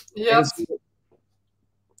 Yes.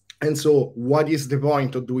 And so what is the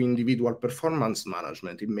point of doing individual performance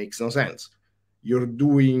management? It makes no sense. You're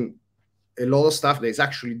doing a lot of stuff that is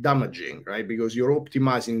actually damaging, right? Because you're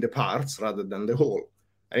optimizing the parts rather than the whole.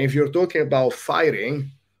 And if you're talking about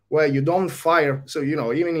firing, well, you don't fire. So,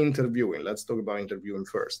 even interviewing, let's talk about interviewing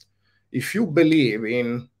first. If you believe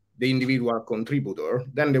in the individual contributor,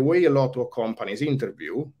 then the way a lot of companies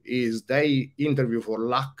interview is they interview for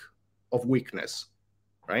lack of weakness,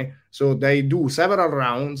 right? So they do several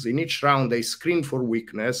rounds. In each round, they screen for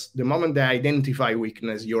weakness. The moment they identify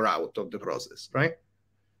weakness, you're out of the process, right?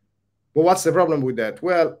 But what's the problem with that?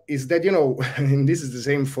 Well, is that, and this is the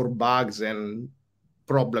same for bugs and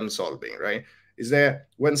problem solving, right? Is that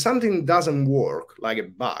when something doesn't work, like a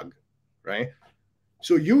bug, right?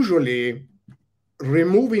 So usually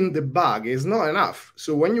removing the bug is not enough.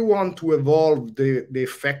 So when you want to evolve the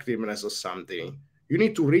effectiveness of something, you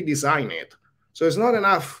need to redesign it. So it's not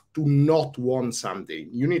enough to not want something.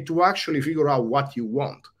 You need to actually figure out what you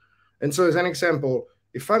want. And so as an example,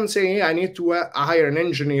 if I'm saying, hey, I need to hire an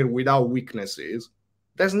engineer without weaknesses,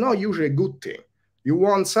 that's not usually a good thing. You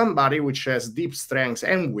want somebody which has deep strengths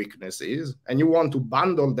and weaknesses, and you want to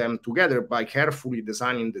bundle them together by carefully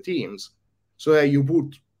designing the teams so that you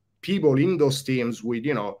put people in those teams with,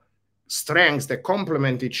 strengths that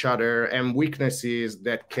complement each other and weaknesses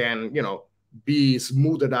that can, be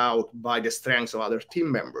smoothed out by the strengths of other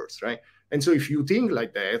team members, right? And so if you think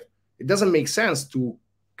like that, it doesn't make sense to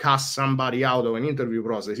cast somebody out of an interview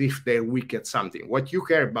process if they're weak at something. What you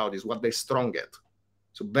care about is what they're strong at.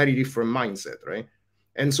 So very different mindset, right?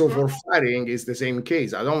 And so for firing, it's the same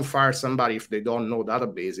case. I don't fire somebody if they don't know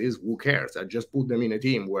databases. Who cares? I just put them in a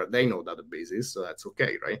team where they know databases, so that's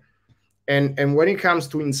okay, right? And when it comes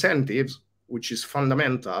to incentives, which is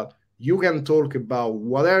fundamental, you can talk about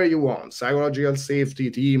whatever you want, psychological safety,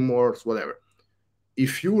 teamwork, whatever.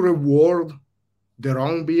 If you reward the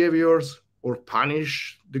wrong behaviors or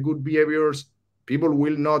punish the good behaviors, people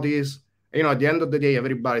will notice. At the end of the day,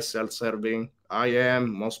 everybody's self-serving. I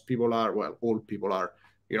am, most people are, well, all people are.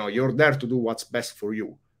 You're there to do what's best for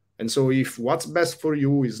you. And so if what's best for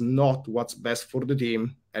you is not what's best for the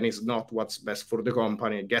team and is not what's best for the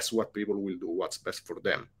company, guess what people will do? What's best for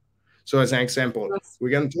them. So as an example, we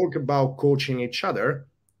can talk about coaching each other.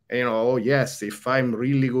 Yes, if I'm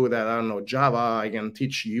really good at, I don't know, Java, I can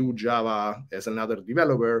teach you Java as another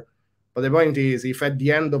developer. But the point is, if at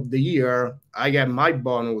the end of the year, I get my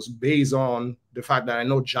bonus based on the fact that I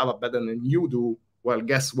know Java better than you do, well,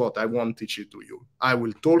 guess what? I won't teach it to you. I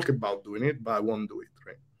will talk about doing it, but I won't do it,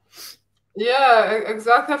 right? Yeah,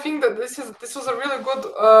 exactly. I think that this was a really good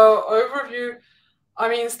overview. I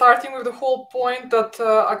mean, starting with the whole point that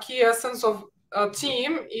a key essence of a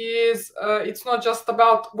team is it's not just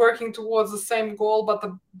about working towards the same goal, but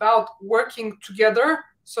about working together.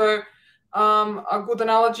 So a good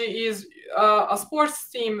analogy is a sports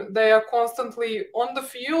team. They are constantly on the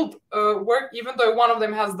field, even though one of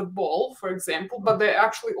them has the ball, for example, but they're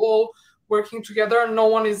actually all working together. No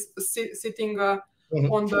one is sitting on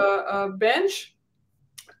the bench.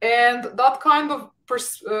 And that kind of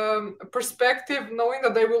perspective, knowing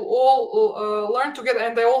that they will all learn together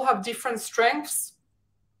and they all have different strengths,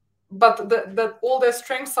 but that all their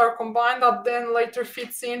strengths are combined, that then later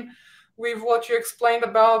fits in with what you explained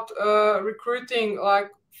about recruiting, like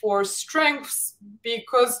for strengths,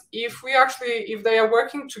 because if they are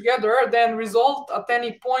working together, then result at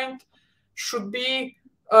any point should be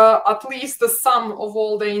at least the sum of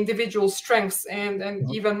all the individual strengths and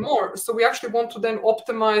even more. So we actually want to then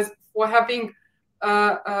optimize for having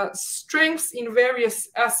strengths in various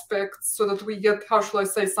aspects so that we get, how shall I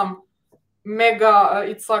say, some mega,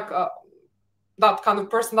 it's like that kind of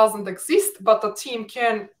person doesn't exist, but a team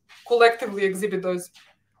can collectively exhibit those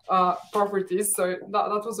properties. So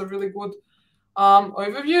that was a really good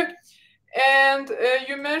overview. And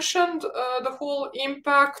you mentioned the whole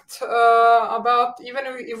impact about even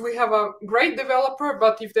if we have a great developer,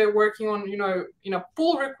 but if they're working on, in a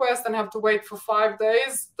pull request and have to wait for 5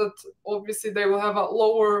 days, that obviously they will have a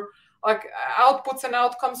lower like outputs and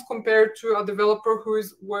outcomes compared to a developer who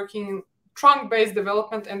is working trunk-based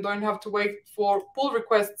development and don't have to wait for pull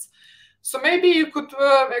requests. So maybe you could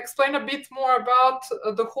explain a bit more about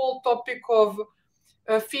the whole topic of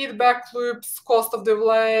feedback loops, cost of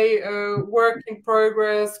delay, work in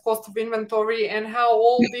progress, cost of inventory, and how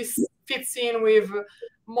all this fits in with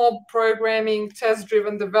mob programming,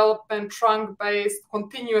 test-driven development, trunk-based,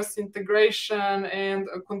 continuous integration, and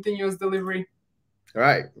continuous delivery.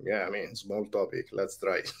 Right. Yeah, I mean, small topic. Let's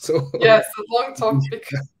try. So yes, a long topic.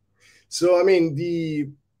 So I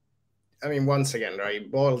mean, once again, right,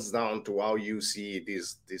 it boils down to how you see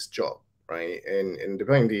this job, right? And the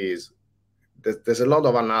point is, there's a lot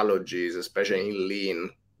of analogies, especially in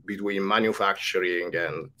lean, between manufacturing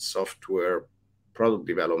and software product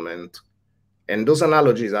development. And those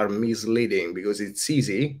analogies are misleading because it's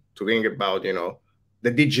easy to think about,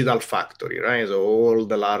 the digital factory, right? So all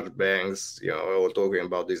the large banks, all talking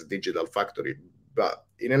about this digital factory. But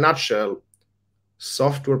in a nutshell,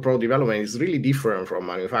 software product development is really different from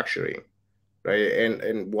manufacturing, right?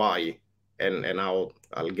 And why? And I'll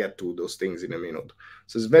get to those things in a minute.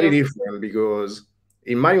 So it's very different because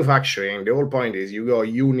in manufacturing, the whole point is you got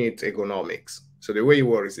unit economics. So the way it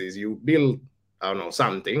works is you build,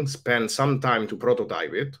 something, spend some time to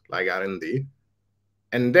prototype it, like R&D,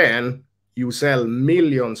 and then you sell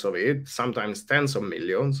millions of it, sometimes tens of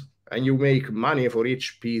millions, and you make money for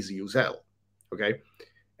each piece you sell, okay?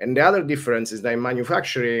 And the other difference is that in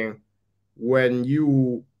manufacturing, when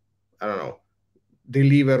you,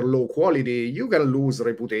 deliver low quality, you can lose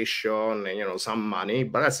reputation and, some money,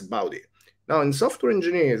 but that's about it. Now, in software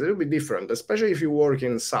engineering, it's a little bit different, especially if you work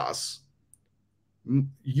in SaaS.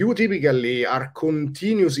 You typically are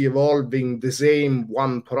continuously evolving the same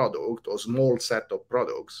one product or small set of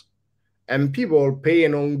products, and people pay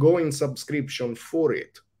an ongoing subscription for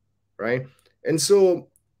it, right? And so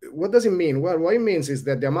what does it mean? Well, what it means is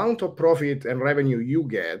that the amount of profit and revenue you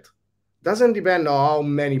get doesn't depend on how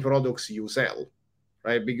many products you sell,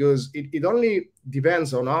 right? Because it only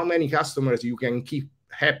depends on how many customers you can keep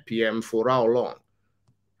happy and for how long,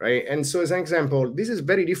 right? And so as an example, this is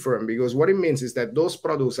very different because what it means is that those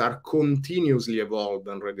products are continuously evolved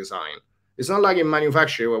and redesigned. It's not like in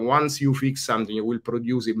manufacturing where once you fix something, you will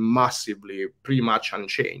produce it massively, pretty much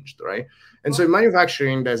unchanged, right? And so in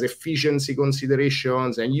manufacturing, there's efficiency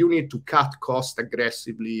considerations and you need to cut costs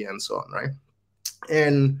aggressively and so on, right?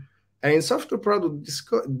 And in software product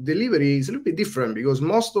delivery is a little bit different because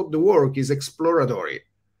most of the work is exploratory.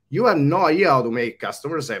 You have no idea how to make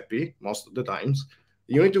customers happy most of the times.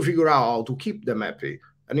 You need to figure out how to keep them happy.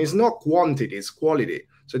 And it's not quantity, it's quality.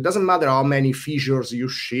 So it doesn't matter how many features you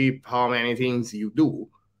ship, how many things you do.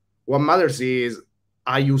 What matters is,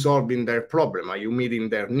 are you solving their problem? Are you meeting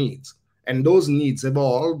their needs? And those needs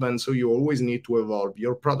evolve, and so you always need to evolve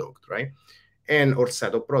your product, right? Or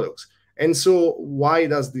set of products. And so why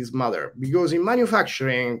does this matter? Because in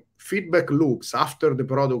manufacturing, feedback loops after the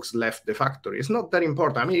products left the factory is not that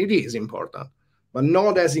important. I mean, it is important, but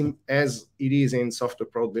not as it is in software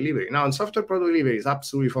product delivery. Now, in software product delivery is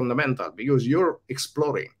absolutely fundamental because you're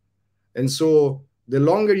exploring. And so the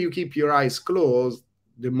longer you keep your eyes closed,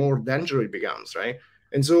 the more dangerous it becomes, right?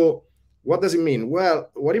 And so what does it mean?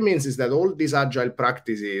 Well, what it means is that all these agile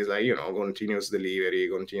practices, like, continuous delivery,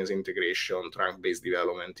 continuous integration, trunk-based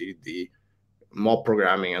development, TDD, mob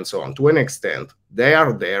programming and so on. To an extent, they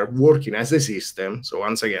are there working as a system. So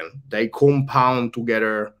once again, they compound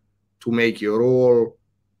together to make your whole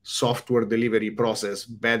software delivery process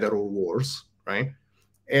better or worse, right?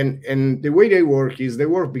 And the way they work is they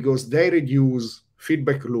work because they reduce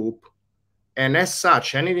feedback loop. And as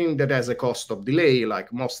such, anything that has a cost of delay,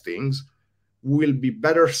 like most things, will be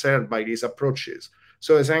better served by these approaches.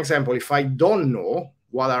 So as an example, if I don't know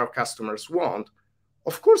what our customers want,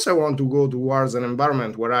 of course I want to go towards an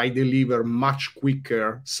environment where I deliver much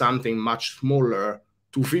quicker, something much smaller,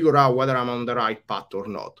 to figure out whether I'm on the right path or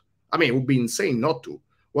not. I mean, it would be insane not to.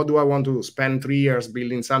 What do I want to do? Spend 3 years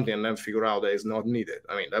building something and then figure out that it's not needed?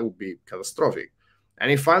 I mean, that would be catastrophic. And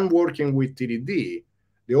if I'm working with TDD,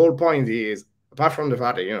 the whole point is, apart from the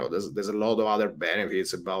fact that, you know, there's a lot of other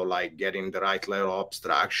benefits about like getting the right level of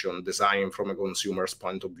abstraction, designing from a consumer's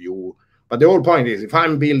point of view. But the whole point is, if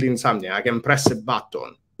I'm building something, I can press a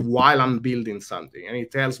button while I'm building something, and it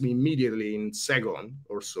tells me immediately in second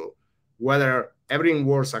or so whether everything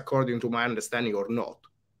works according to my understanding or not.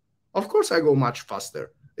 Of course, I go much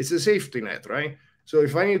faster. It's a safety net, right? So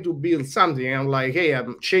if I need to build something, I'm like, hey,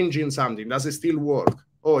 I'm changing something. Does it still work?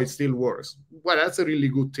 Oh, it still works. Well, that's a really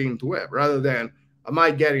good thing to have, rather than I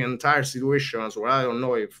might get in entire situations where I don't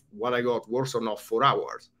know if what I got works or not for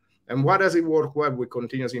hours. And why does it work well with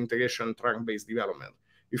continuous integration trunk-based development?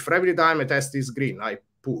 If every time a test is green, I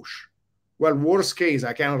push. Well, worst case,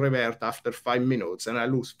 I can revert after 5 minutes and I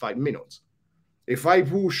lose 5 minutes. If I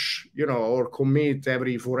push, you know, or commit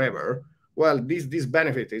every forever, well, this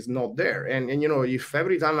benefit is not there. And you know, if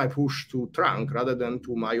every time I push to trunk rather than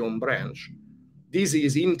to my own branch, this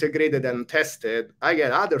is integrated and tested, I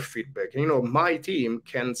get other feedback. You know, my team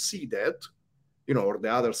can see that, you know, or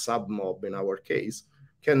the other sub mob in our case,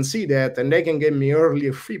 can see that, and they can give me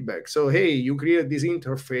earlier feedback. So, hey, you created this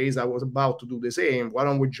interface, I was about to do the same, why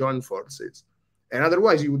don't we join forces? And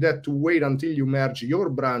otherwise, you would have to wait until you merge your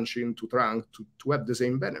branch into trunk to have the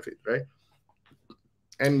same benefit, right?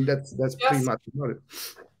 And that's yes. Pretty much about it.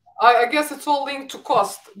 I guess it's all linked to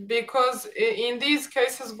cost, because in these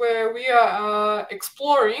cases where we are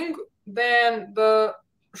exploring, then the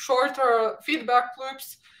shorter feedback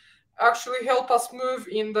loops actually help us move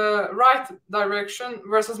in the right direction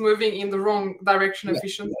versus moving in the wrong direction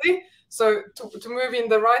efficiently. So to move in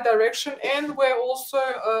the right direction, and we're also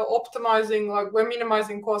optimizing, like we're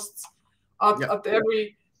minimizing costs at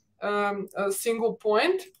every single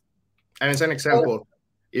point. And as an example,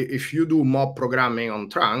 if you do mob programming on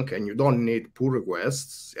trunk and you don't need pull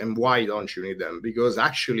requests, and why don't you need them? Because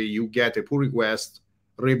actually you get a pull request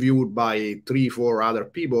reviewed by 3-4 other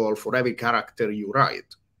people for every character you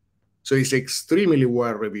write. So it's extremely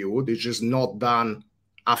well reviewed. It's just not done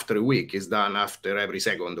after a week. It's done after every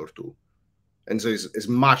second or two. And so it's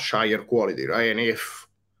much higher quality, right? And if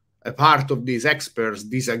a part of these experts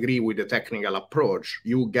disagree with the technical approach,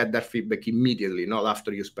 you get that feedback immediately, not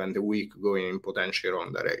after you spend a week going in potentially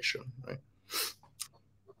wrong direction, right?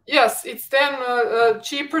 Yes, it's then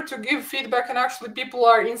cheaper to give feedback, and actually people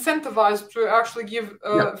are incentivized to actually give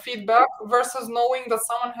feedback versus knowing that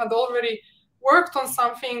someone had already worked on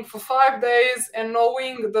something for 5 days and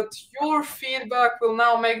knowing that your feedback will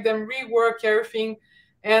now make them rework everything,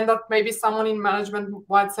 and that maybe someone in management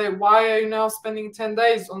might say, why are you now spending 10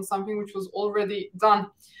 days on something which was already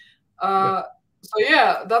done? So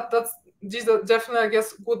yeah, these are definitely, I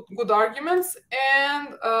guess, good arguments. And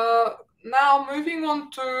now moving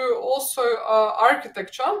on to also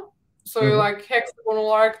architecture. So like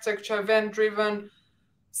hexagonal architecture, event-driven,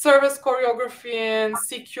 service choreography, and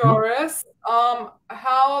CQRS.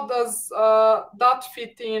 How does that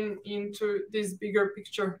fit into this bigger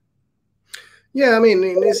picture? Yeah, I mean,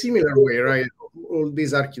 in a similar way, right? All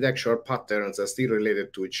these architectural patterns are still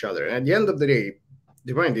related to each other. And at the end of the day,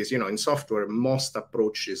 the point is, you know, in software, most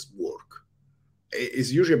approaches work. It's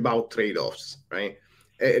usually about trade-offs, right?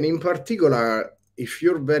 And in particular, if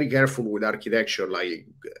you're very careful with architecture, like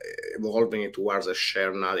evolving it towards a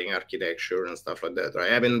shared nothing architecture and stuff like that,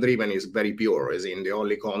 right? Event-driven is very pure, as in the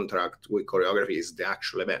only contract with choreography is the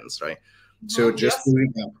actual events, right? So just to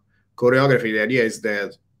recap, choreography, the idea is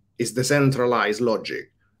that it's decentralized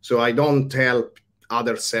logic. So I don't tell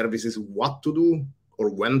other services what to do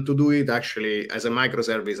or when to do it. Actually, as a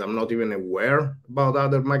microservice, I'm not even aware about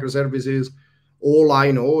other microservices. All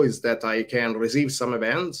I know is that I can receive some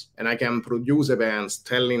events and I can produce events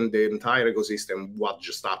telling the entire ecosystem what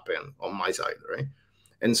just happened on my side, right?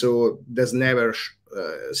 And so there's never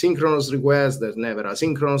synchronous requests, there's never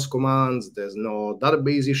asynchronous commands, there's no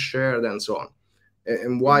database is shared, and so on.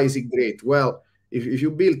 And why is it great? Well, if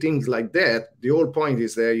you build things like that, the whole point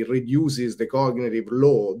is that it reduces the cognitive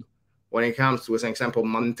load when it comes to, as an example,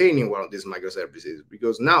 maintaining one of these microservices,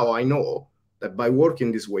 because now I know that by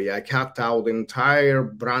working this way, I cut out entire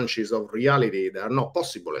branches of reality that are not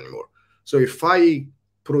possible anymore. So if I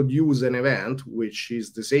produce an event, which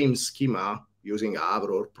is the same schema using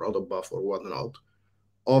Avro or Protobuf or whatnot,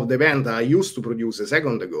 of the event I used to produce a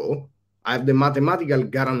second ago, I have the mathematical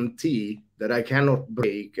guarantee that I cannot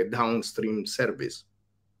break a downstream service.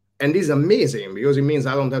 And this is amazing because it means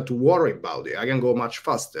I don't have to worry about it. I can go much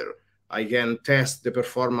faster. I can test the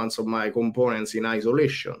performance of my components in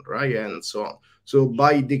isolation, right? And so on. So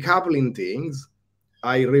by decoupling things,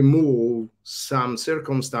 I remove some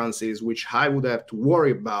circumstances which I would have to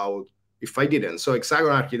worry about if I didn't. So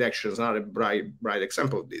hexagonal architecture is not a bright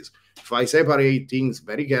example of this. If I separate things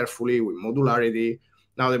very carefully with modularity,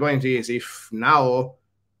 now the point is, if now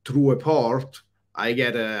through a port, I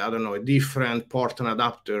get a different port and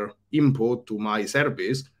adapter input to my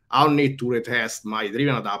service, I don't need to retest my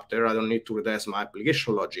driven adapter. I don't need to retest my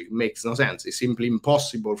application logic. It makes no sense. It's simply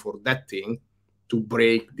impossible for that thing to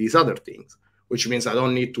break these other things, which means I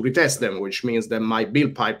don't need to retest them, which means that my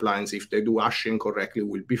build pipelines, if they do hashing correctly,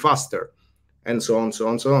 will be faster, and so on, so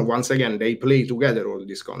on, so on. Once again, they play together, all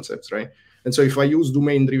these concepts, right? And so if I use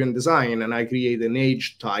domain-driven design and I create an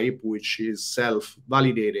age type, which is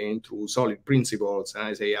self-validating through solid principles, and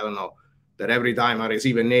I say, I don't know, that every time I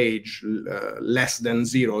receive an age less than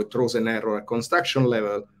 0, it throws an error at construction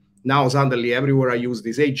level. Now suddenly everywhere I use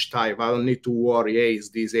this age type, I don't need to worry, hey, is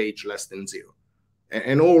this age less than 0?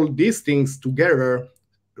 And all these things together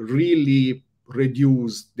really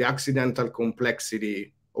reduce the accidental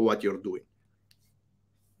complexity of what you're doing.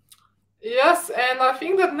 Yes, and I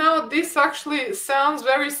think that now this actually sounds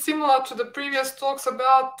very similar to the previous talks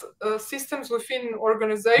about systems within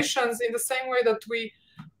organizations, in the same way that we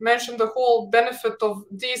mentioned the whole benefit of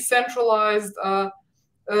decentralized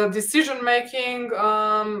decision making.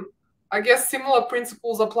 I guess similar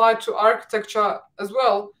principles apply to architecture as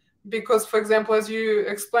well, because, for example, as you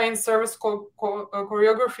explained, service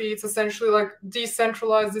choreography, it's essentially like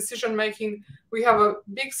decentralized decision making. We have a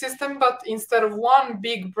big system, but instead of one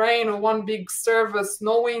big brain or one big service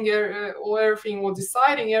knowing everything or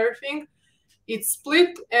deciding everything, it's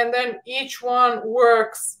split, and then each one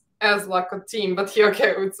works as like a team. But here,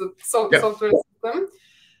 okay, it's a software system.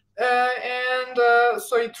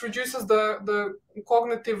 So it reduces the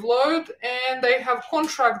cognitive load, and they have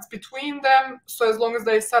contracts between them. So as long as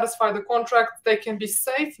they satisfy the contract, they can be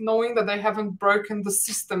safe knowing that they haven't broken the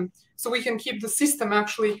system. So we can keep the system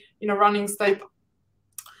actually in a running state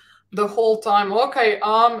the whole time. Okay,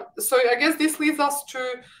 so I guess this leads us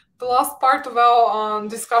to the last part of our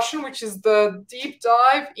discussion, which is the deep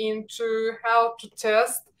dive into how to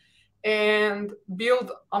test and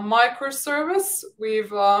build a microservice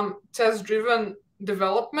with test-driven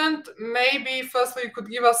development. Maybe firstly, you could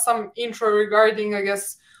give us some intro regarding, I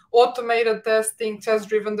guess, automated testing,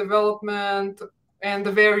 test-driven development, and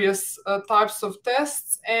the various types of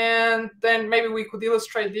tests. And then maybe we could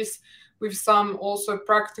illustrate this with some also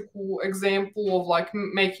practical example of like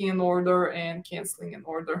making an order and canceling an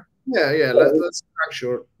order. Yeah. Let's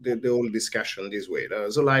structure the whole discussion this way.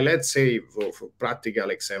 So like, let's say for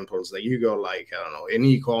practical examples, that you go like, I don't know, an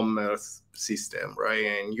e-commerce system, right?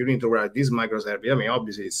 And you need to write this microservice. I mean,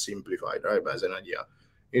 obviously it's simplified, right? But as an idea,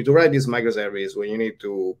 you need to write this microservice where you need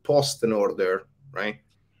to post an order, right?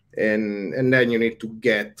 And then you need to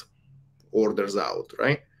get orders out,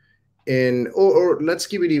 right? And or let's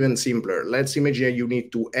keep it even simpler. Let's imagine you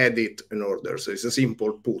need to edit an order. So it's a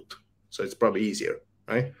simple put. So it's probably easier,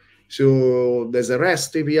 right? So there's a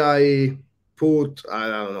REST API, put, I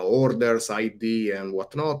don't know, orders, ID, and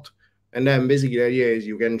whatnot. And then basically the idea is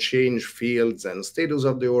you can change fields and status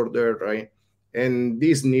of the order, right? And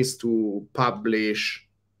this needs to publish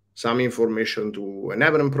some information to an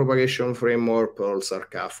event propagation framework, Pulse or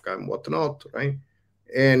Kafka and whatnot, right?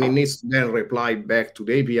 And it needs to then reply back to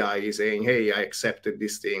the API saying, hey, I accepted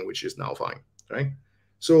this thing, which is now fine, right?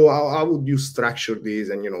 So how would you structure this,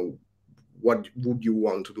 and, what would you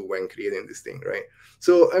want to do when creating this thing, right?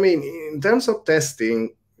 So, I mean, in terms of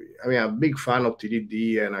testing, I mean, I'm a big fan of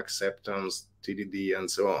TDD and acceptance, TDD, and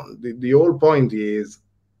so on. The whole point is,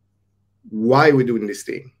 why we're doing this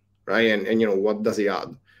thing, right? And what does it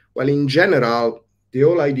add? Well, in general, the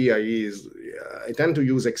whole idea is, I tend to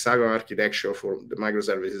use hexagonal architecture for the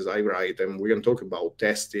microservices I write, and we can talk about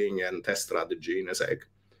testing and test strategy in a sec.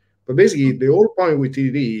 But basically, the whole point with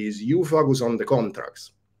TDD is you focus on the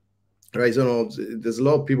contracts, right? So there's a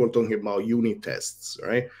lot of people talking about unit tests,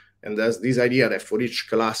 right? And there's this idea that for each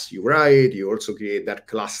class you write, you also create that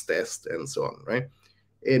class test and so on, right?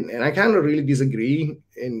 And I kind of really disagree.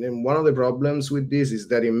 And one of the problems with this is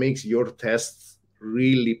that it makes your tests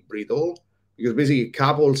really brittle because basically it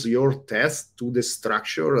couples your test to the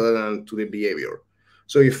structure rather than to the behavior.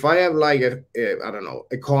 So if I have like I don't know,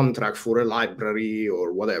 a contract for a library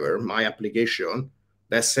or whatever, my application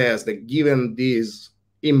that says that given this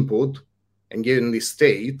input and given this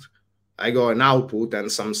state, I got an output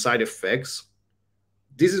and some side effects,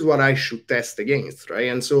 this is what I should test against, right?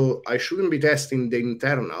 And so I shouldn't be testing the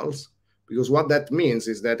internals, because what that means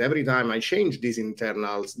is that every time I change these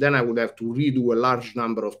internals, then I would have to redo a large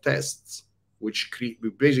number of tests, which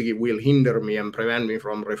basically will hinder me and prevent me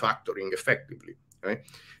from refactoring effectively, right?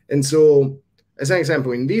 And so, as an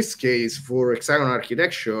example, in this case, for hexagonal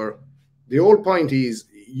architecture, the whole point is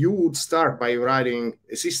you would start by writing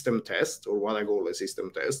a system test, or what I call a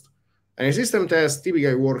system test. And a system test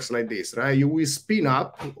typically works like this, right? You will spin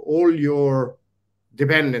up all your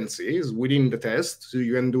dependencies within the test. So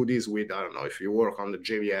you can do this with, I don't know, if you work on the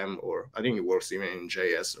JVM, or I think it works even in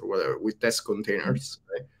JS or whatever, with test containers,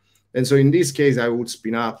 right? And so in this case, I would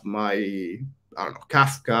spin up my, I don't know,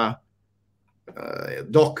 Kafka,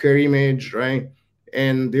 Docker image, right?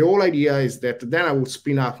 And the whole idea is that then I would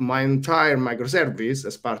spin up my entire microservice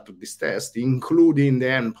as part of this test, including the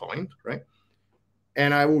endpoint, right?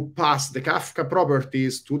 And I would pass the Kafka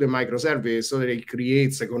properties to the microservice so that it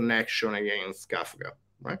creates a connection against Kafka,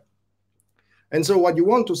 right? And so what you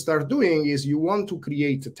want to start doing is you want to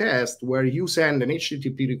create a test where you send an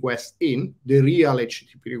HTTP request in, the real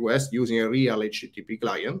HTTP request using a real HTTP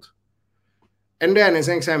client. And then as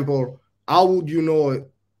an example, how would you know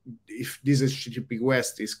if this HTTP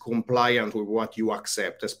request is compliant with what you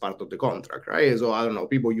accept as part of the contract, right? So I don't know,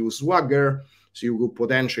 people use Swagger. So you could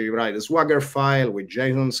potentially write a Swagger file with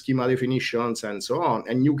JSON schema definitions and so on.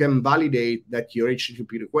 And you can validate that your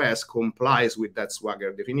HTTP request complies with that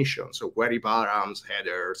Swagger definition. So query params,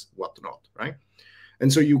 headers, whatnot, right?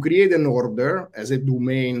 And so you create an order as a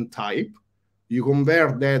domain type. You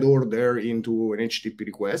convert that order into an HTTP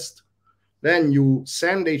request. Then you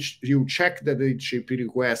check that the HTTP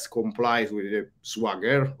request complies with the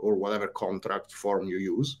Swagger or whatever contract form you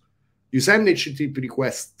use. You send the HTTP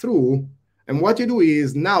request through. And what you do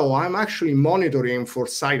is now I'm actually monitoring for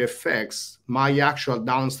side effects my actual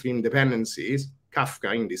downstream dependencies,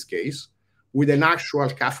 Kafka in this case, with an actual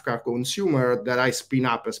Kafka consumer that I spin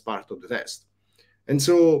up as part of the test. And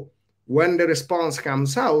so when the response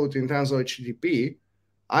comes out in terms of HTTP,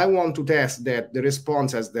 I want to test that the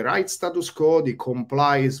response has the right status code, it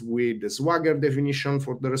complies with the Swagger definition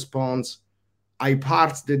for the response. I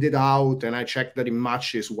parse the data out and I check that it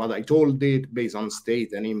matches what I told it based on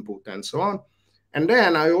state and input and so on. And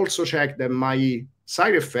then I also check that my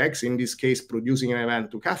side effects, in this case, producing an event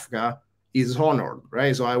to Kafka, is honored,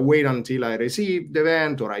 right? So I wait until I receive the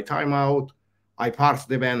event or I time out. I parse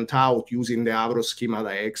the event out using the Avro schema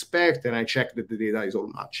that I expect, and I check that the data is all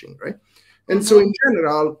matching, right? And so in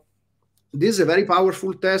general, this is a very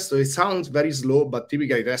powerful test. So it sounds very slow, but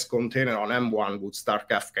typically a test container on M1 would start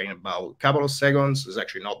Kafka in about a couple of seconds. It's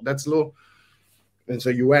actually not that slow. And so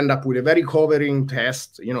you end up with a very covering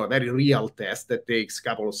test, you know, a very real test that takes a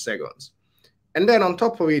couple of seconds. And then on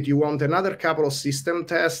top of it, you want another couple of system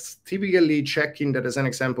tests, typically checking that, as an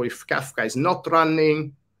example, if Kafka is not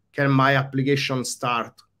running, can my application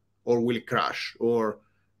start or will it crash? Or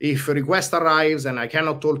if a request arrives and I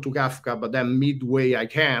cannot talk to Kafka, but then midway I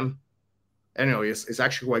can, and you know, it's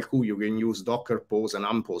actually quite cool. You can use Docker pause and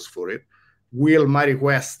unpause for it. Will my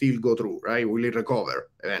request still go through, right? Will it recover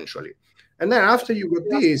eventually? And then after you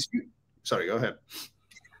got this, sorry, go ahead.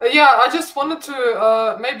 Yeah, I just wanted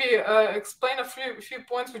to maybe explain a few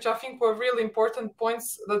points which I think were really important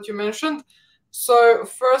points that you mentioned. So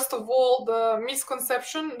first of all, the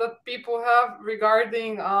misconception that people have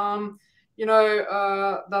regarding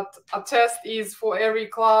that a test is for every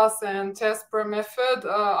class and test per method.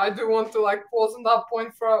 I do want to pause on that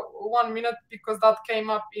point for 1 minute, because that came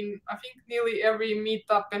up in, I think, nearly every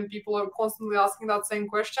meetup, and people are constantly asking that same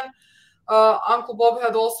question. Uncle Bob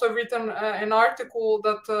had also written an article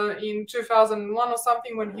that in 2001 or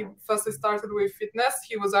something, when he first started with fitness,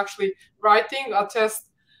 he was actually writing a test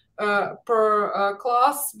per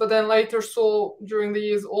class, but then later saw during the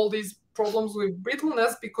years all these problems with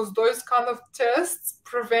brittleness, because those kind of tests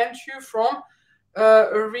prevent you from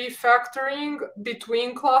refactoring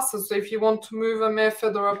between classes. So if you want to move a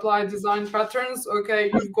method or apply design patterns,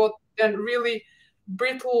 okay, you've got then really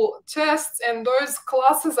brittle tests, and those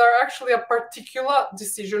classes are actually a particular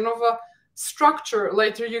decision of a structure.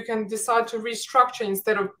 Later you can decide to restructure.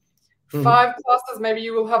 Instead of 5 classes, maybe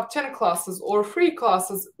you will have 10 classes or 3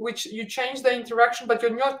 classes, which you change the interaction, but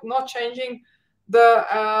you're not changing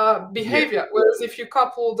the behavior. Whereas if you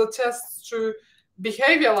couple the tests to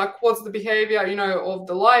behavior, like what's the behavior, you know, of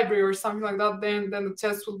the library or something like that, then the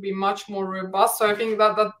test will be much more robust. So I think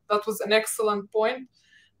that was an excellent point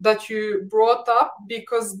that you brought up,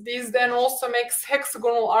 because this then also makes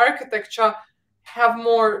hexagonal architecture have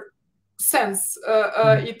more sense.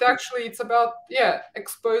 It's about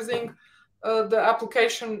exposing the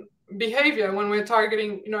application behavior when we're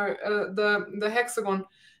targeting, you know, the hexagon.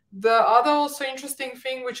 The other also interesting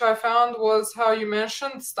thing which I found was how you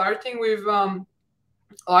mentioned starting with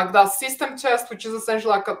like that system test, which is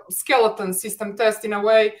essentially like a skeleton system test in a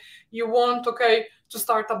way. You want, okay, to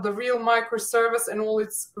start up the real microservice and all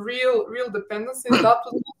its real dependencies. That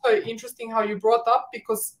was also interesting how you brought up,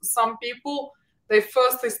 because some people, they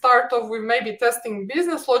firstly start off with maybe testing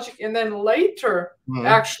business logic and then later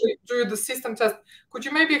actually do the system test. Could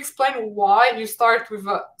you maybe explain why you start with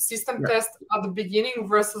a system test at the beginning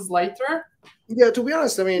versus later? Yeah, to be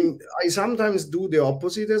honest, I mean, I sometimes do the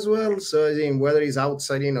opposite as well. So I think whether it's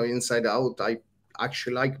outside in or inside out, I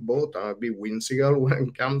actually like both. I'm a bit whimsical when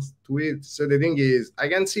it comes to it. So the thing is, I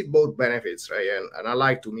can see both benefits, right? And I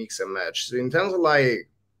like to mix and match. So in terms of like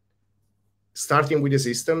starting with a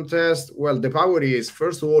system test, well, the power is,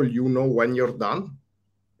 first of all, you know when you're done.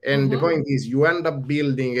 And the point is, you end up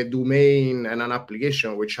building a domain and an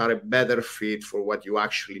application which are a better fit for what you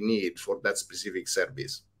actually need for that specific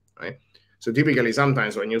service, right? So typically,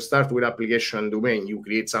 sometimes when you start with application domain, you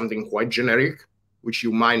create something quite generic, which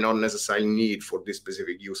you might not necessarily need for this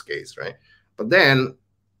specific use case, right? But then,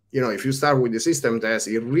 you know, if you start with the system test,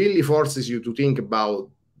 it really forces you to think about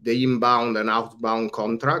the inbound and outbound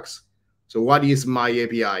contracts. So what is my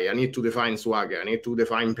API? I need to define Swagger. I need to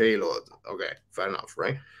define payload. Okay, fair enough,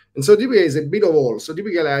 right? And so typically it's a bit of all. So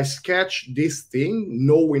typically I sketch this thing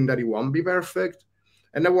knowing that it won't be perfect.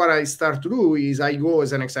 And then what I start to do is I go,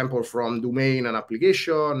 as an example, from domain and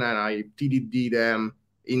application, and I TDD them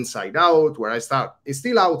inside out, where I start, it's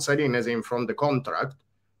still outside in, as in from the contract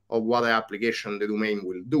of what the application, the domain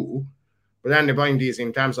will do. But then the point is,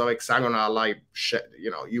 in terms of hexagonal, like,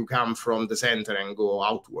 you know, you come from the center and go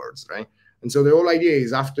outwards, right? And so the whole idea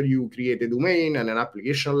is, after you create a domain and an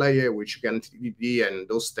application layer, which you can TDD, and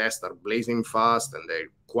those tests are blazing fast and they're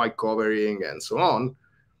quite covering and so on,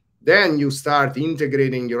 then you start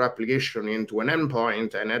integrating your application into an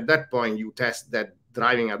endpoint. And at that point, you test that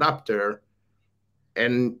driving adapter,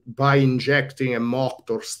 and by injecting a mocked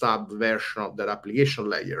or stubbed version of that application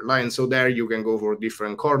layer. And so there you can go for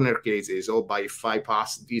different corner cases, or by if I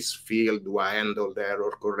pass this field, do I handle the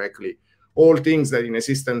error correctly? All things that in a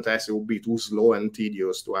system test it would be too slow and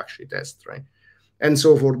tedious to actually test, right? And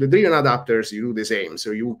so for the driven adapters, you do the same.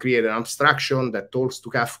 So you create an abstraction that talks to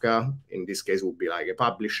Kafka. In this case, would be like a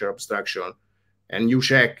publisher abstraction. And you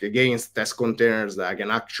check against test containers that I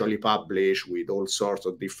can actually publish with all sorts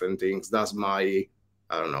of different things. Does my,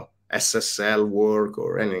 I don't know, SSL work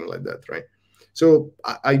or anything like that, right? So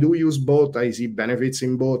I do use both. I see benefits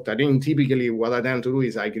in both. I think typically what I tend to do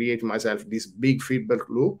is I create myself this big feedback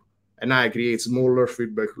loop, and I create smaller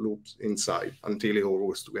feedback loops inside until it all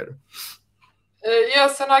works together.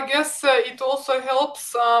 Yes, and I guess it also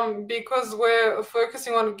helps because we're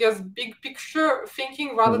focusing on, I guess, big picture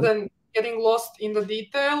thinking rather than getting lost in the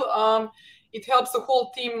detail. It helps the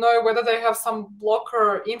whole team know whether they have some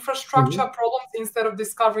blocker infrastructure problems, instead of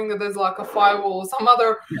discovering that there's like a firewall or some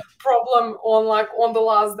other problem on the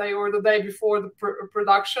last day or the day before the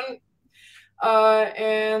production.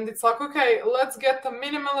 And it's like, okay, let's get the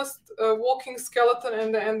minimalist walking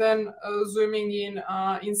skeleton and then zooming in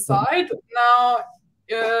inside. Now,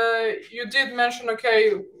 you did mention,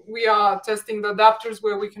 okay, we are testing the adapters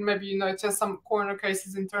where we can maybe, you know, test some corner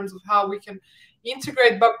cases in terms of how we can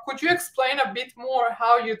integrate. But could you explain a bit more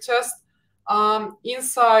how you test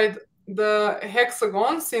inside the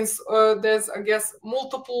hexagon, since there's, I guess,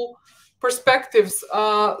 multiple perspectives.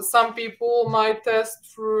 Some people might test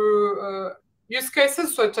through use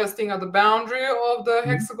cases, so testing at the boundary of the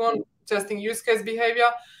hexagon, testing use case behavior.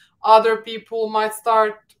 Other people might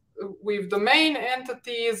start with domain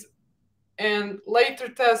entities and later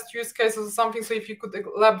test use cases or something. So if you could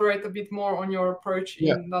elaborate a bit more on your approach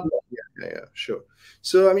in that. Yeah, sure.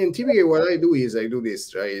 So, I mean, typically what I do is I do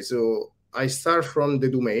this, right? So I start from the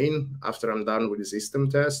domain after I'm done with the system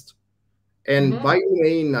test. And by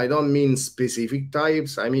domain, I don't mean specific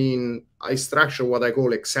types. I mean, I structure what I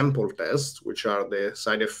call example tests, which are the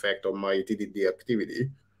side effect of my TDD activity.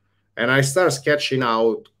 And I start sketching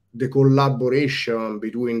out the collaboration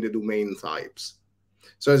between the domain types.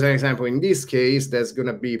 So as an example, in this case, there's going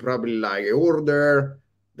to be probably like an order.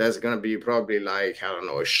 There's going to be probably like, I don't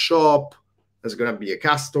know, a shop. There's going to be a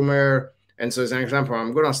customer. And so as an example,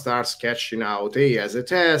 I'm going to start sketching out, hey, as a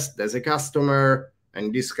test, there's a customer.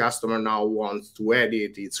 and this customer now wants to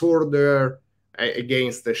edit its order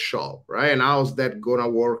against the shop, right? And how's that gonna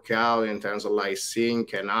work out in terms of like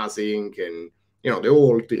sync and async and the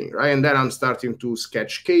whole thing, right? And then I'm starting to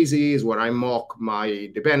sketch cases where I mock my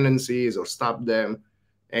dependencies or stop them.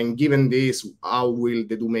 And given this, how will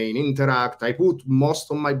the domain interact? I put most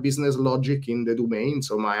of my business logic in the domain,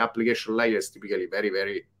 so my application layer is typically very,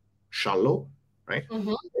 very shallow, right?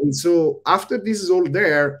 Mm-hmm. And so after this is all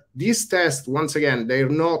there, these tests, once again, they're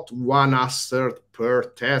not one assert per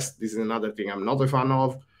test. This is another thing I'm not a fan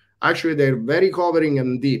of. Actually, they're very covering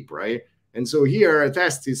and deep, right? And so here a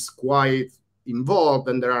test is quite involved,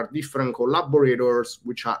 and there are different collaborators,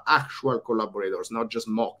 which are actual collaborators, not just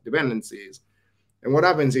mock dependencies. And what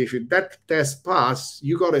happens if that test pass,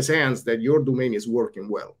 you got a sense that your domain is working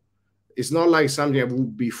well. It's not like something that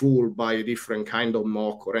would be fooled by a different kind of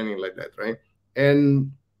mock or anything like that, right?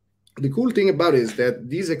 And the cool thing about it is that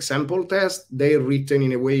these example tests, they're written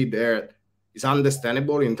in a way that is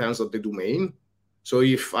understandable in terms of the domain. So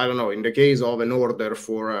if, I don't know, in the case of an order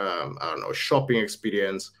for, a shopping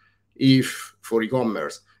experience, if for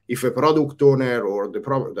e-commerce, if a product owner or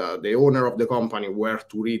the owner of the company were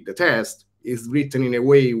to read the test, it's written in a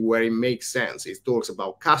way where it makes sense. It talks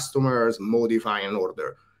about customers modifying an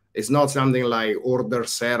order. It's not something like order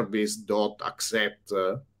service dot accept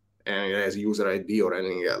and it has user ID or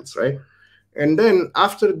anything else, right? And then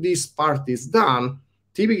after this part is done,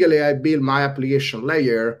 typically I build my application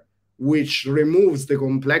layer, which removes the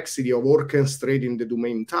complexity of orchestrating the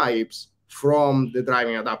domain types from the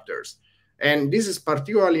driving adapters. And this is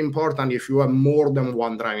particularly important if you have more than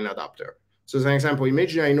one driving adapter. So as an example,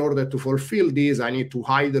 imagine in order to fulfill this, I need to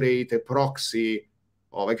hydrate a proxy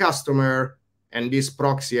of a customer, and this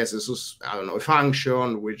proxy has a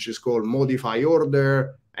function which is called modify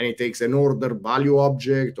order, and it takes an order value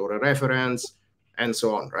object or a reference, and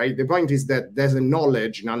so on, right? The point is that there's a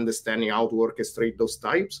knowledge in understanding how to orchestrate those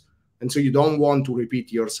types, and so you don't want to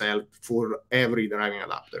repeat yourself for every driving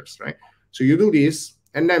adapters, right? So you do this,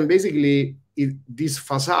 and then basically this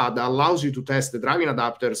facade allows you to test the driving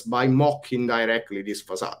adapters by mocking directly this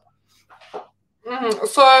facade. Mm-hmm.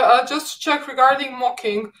 So just to check regarding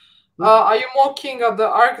mocking, are you mocking at the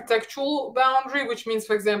architectural boundary, which means,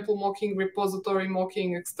 for example, mocking repository,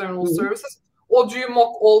 mocking external services, or do you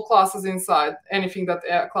mock all classes inside, anything that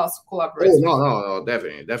a class collaborates with? No,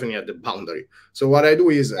 definitely at the boundary. So what I do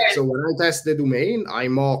is, so when I test the domain, I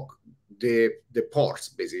mock the ports,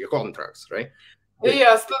 basically contracts, right?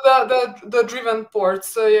 Yes, the driven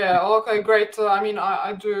ports. So yeah, okay, great. I mean,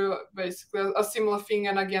 I do basically a similar thing,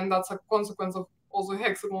 and again, that's a consequence of also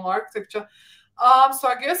hexagonal architecture. So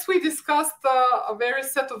I guess we discussed a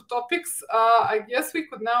various set of topics. I guess we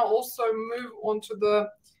could now also move on to the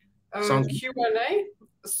Q&A.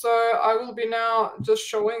 So I will be now just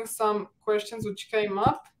showing some questions which came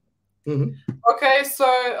up. Okay, so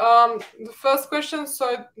the first question.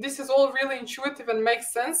 So this is all really intuitive and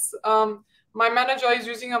makes sense. My manager is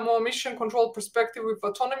using a more mission control perspective with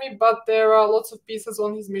autonomy, but there are lots of pieces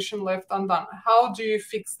on his mission left undone. How do you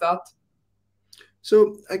fix that?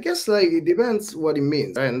 So I guess it depends what it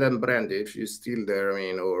means, right? And then Brandy, if you're still there,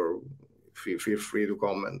 or feel free to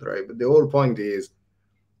comment, right? But the whole point is,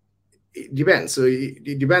 it depends. So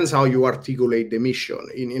it depends how you articulate the mission.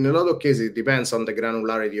 In a lot of cases, it depends on the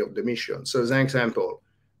granularity of the mission. So as an example,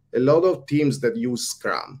 a lot of teams that use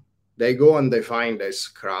Scrum, they go and they find a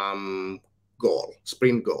Scrum goal,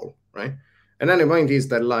 sprint goal, right? And then the point is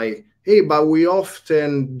that hey, but we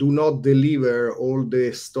often do not deliver all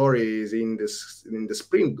the stories in the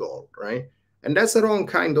sprint goal, right? And that's the wrong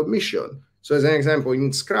kind of mission. So as an example,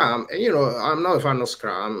 in Scrum, and I'm not a fan of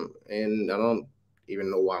Scrum, and I don't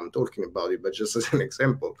even know why I'm talking about it, but just as an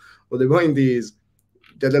example. But the point is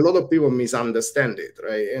that a lot of people misunderstand it,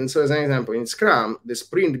 right? And so as an example, in Scrum, the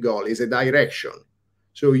sprint goal is a direction.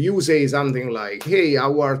 So you say something like, hey,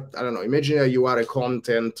 imagine that you are a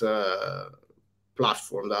content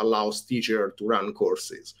platform that allows teachers to run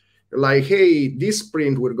courses. You're like, hey, this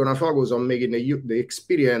sprint, we're going to focus on making the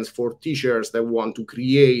experience for teachers that want to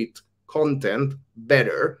create content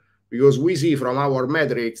better, because we see from our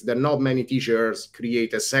metrics that not many teachers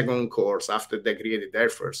create a second course after they created their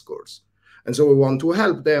first course. And so we want to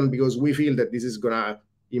help them because we feel that this is going to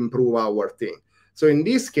improve our thing. So in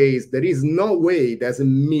this case, there is no way there's a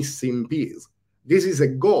missing piece. This is a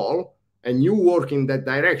goal, and you work in that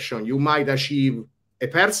direction. You might achieve a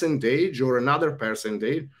percentage or another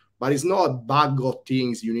percentage, but it's not a bag of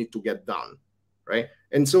things you need to get done, right?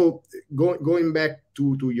 And so going back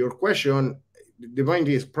to your question, the point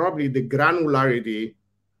is probably the granularity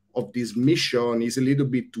of this mission is a little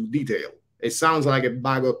bit too detailed. It sounds like a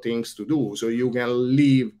bag of things to do, so you can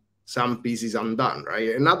leave some pieces undone,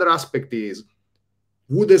 right? Another aspect is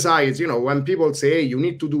who decides, when people say, hey, you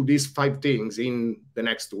need to do these 5 things in the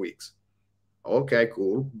next 2 weeks. Okay,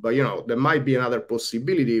 cool. But, there might be another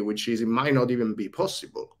possibility, which is it might not even be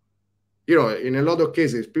possible. In a lot of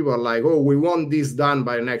cases, people are like, oh, we want this done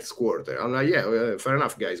by next quarter. I'm like, yeah, fair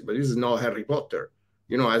enough, guys, but this is not Harry Potter.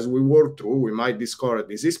 As we work through, we might discover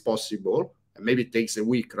this is possible, and maybe it takes a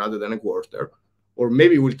week rather than a quarter, or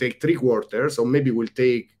maybe it will take 3 quarters, or maybe it will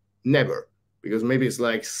take never, because maybe it's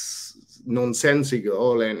like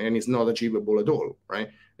nonsensical and it's not achievable at all, right?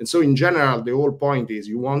 And so in general, the whole point is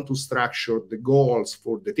you want to structure the goals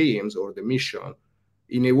for the teams or the mission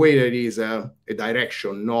in a way that is a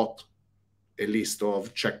direction, not a list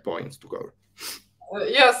of checkpoints to cover.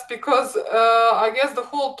 Yes, because I guess the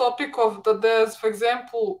whole topic of that there's, for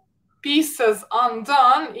example, pieces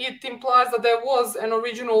undone, it implies that there was an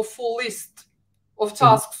original full list of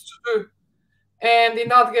tasks to do. And in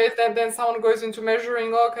that case, then someone goes into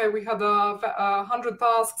measuring, okay, we had 100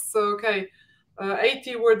 tasks, okay,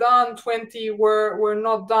 80 were done, 20 were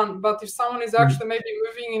not done. But if someone is actually maybe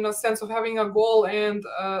moving in a sense of having a goal and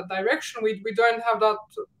direction, we don't have that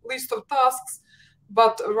list of tasks,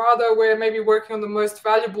 but rather we're maybe working on the most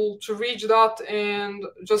valuable to reach that and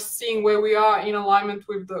just seeing where we are in alignment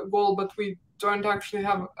with the goal, but we don't actually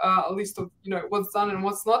have a list of, what's done and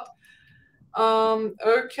what's not.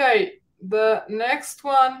 Okay. The next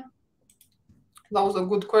one, that was a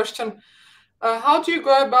good question. How do you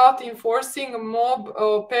go about enforcing mob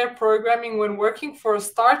or pair programming when working for a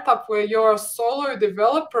startup where you're a solo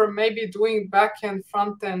developer, maybe doing back-end,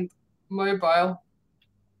 front-end, mobile?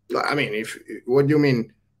 I mean, what do you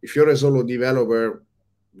mean? If you're a solo developer,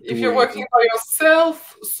 if you're working by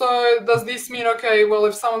yourself, so does this mean, okay, well,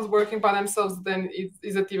 if someone's working by themselves, then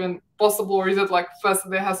is it even possible, or is it like first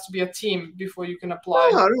there has to be a team before you can apply?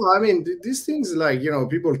 No, I mean, these things, like,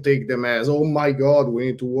 people take them as, oh my God, we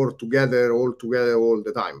need to work together all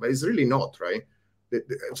the time, but it's really not, right?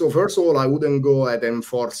 So first of all, I wouldn't go at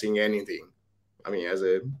enforcing anything. I mean, as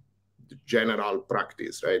a general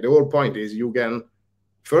practice, right? The whole point is you can,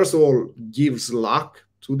 first of all, give slack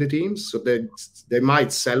to the teams so that they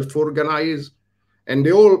might self-organize. And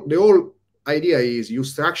the whole idea is you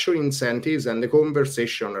structure incentives and the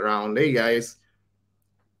conversation around, hey guys,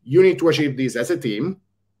 you need to achieve this as a team.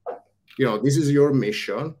 This is your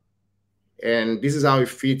mission, and this is how it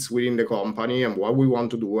fits within the company and what we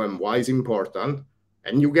want to do and why it's important.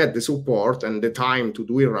 And you get the support and the time to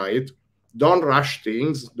do it right. Don't rush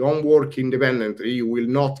things. Don't work independently. You will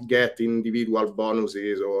not get individual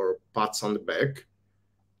bonuses or pats on the back.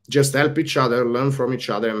 Just help each other, learn from each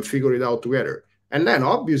other, and figure it out together. And then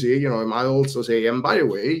obviously, I might also say, and by the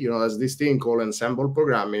way, there's this thing called ensemble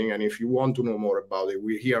programming. And if you want to know more about it,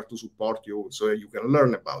 we're here to support you so that you can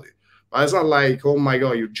learn about it. But it's not like, oh my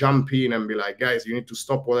God, you jump in and be like, guys, you need to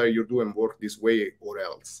stop whatever you're doing, work this way or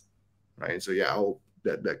else. Right. So yeah, I hope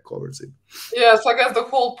that covers it. Yes, I guess the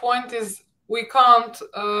whole point is we can't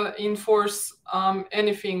enforce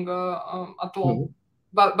anything at all,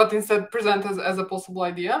 but instead present as a possible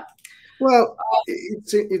idea. Well,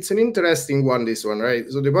 it's an interesting one, this one, right?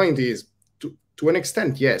 So the point is, to an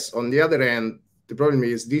extent, yes. On the other hand, the problem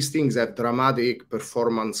is these things have dramatic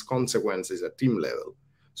performance consequences at team level.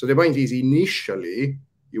 So the point is, initially,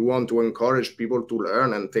 you want to encourage people to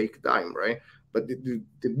learn and take time, right? But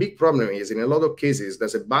the big problem is, in a lot of cases,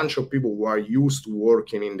 there's a bunch of people who are used to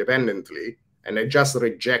working independently, and they just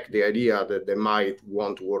reject the idea that they might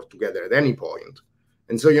want to work together at any point.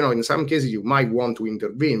 And so, in some cases, you might want to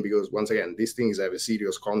intervene because, once again, these things have a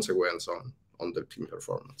serious consequence on the team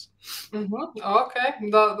performance. Okay,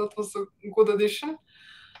 that was a good addition.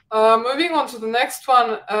 Moving on to the next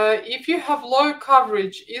one. If you have low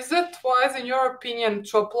coverage, is it wise, in your opinion,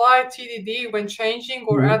 to apply TDD when changing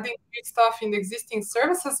or adding new stuff in existing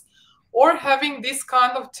services, or having this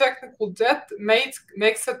kind of technical debt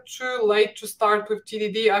makes it too late to start with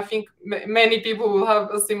TDD? I think many people will have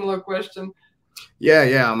a similar question.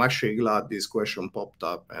 Yeah, I'm actually glad this question popped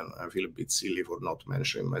up, and I feel a bit silly for not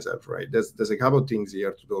mentioning myself, right? There's a couple of things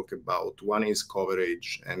here to talk about. One is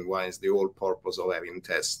coverage, and one is the whole purpose of having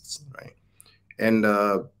tests, right? And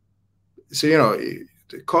so,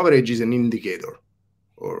 the coverage is an indicator,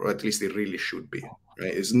 or at least it really should be,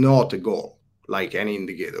 right? It's not a goal, like any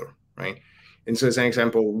indicator, right? And so as an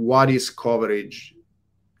example, what is coverage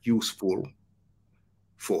useful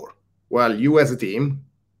for? Well, you as a team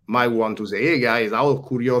might want to say, hey guys, out of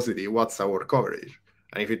curiosity, what's our coverage?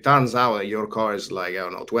 And if it turns out that your coverage is like, I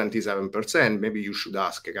don't know, 27%, maybe you should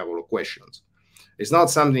ask a couple of questions. It's not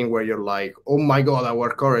something where you're like, oh my God,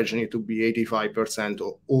 our coverage needs to be 85%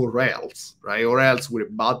 or else, right? Or else we're a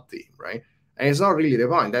bad team, right? And it's not really the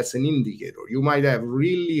point. That's an indicator. You might have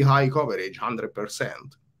really high coverage, 100%,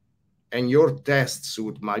 and your test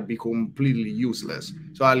suite might be completely useless.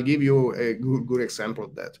 So I'll give you a good example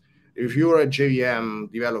of that. If you're a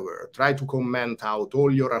JVM developer, try to comment out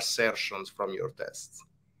all your assertions from your tests,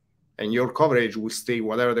 and your coverage will stay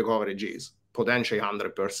whatever the coverage is, potentially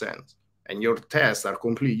 100%, and your tests are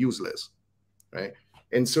completely useless, right?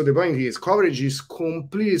 And so the point is, coverage is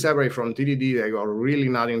completely separate from TDD. They got really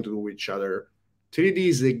nothing to do with each other. TDD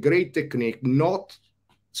is a great technique,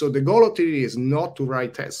 so the goal of TDD is not to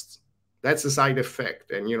write tests. That's a side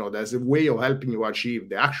effect. And, there's a way of helping you achieve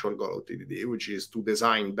the actual goal of TDD, which is to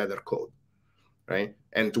design better code, right?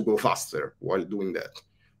 And to go faster while doing that.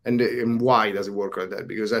 And why does it work like that?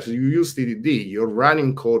 Because as you use TDD, you're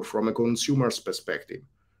running code from a consumer's perspective.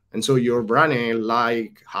 And so you're running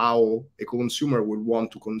like how a consumer would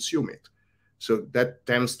want to consume it. So that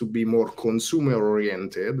tends to be more consumer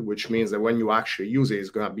oriented, which means that when you actually use it, it's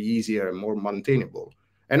going to be easier and more maintainable.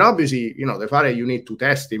 And obviously, the fact that you need to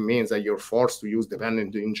test it means that you're forced to use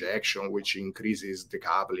dependent injection, which increases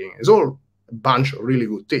decoupling. It's all a bunch of really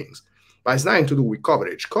good things. But it's nothing to do with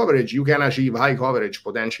coverage. Coverage, you can achieve high coverage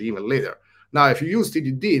potentially even later. Now, if you use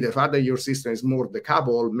TDD, the fact that your system is more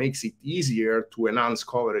decoupled makes it easier to enhance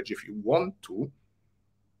coverage if you want to,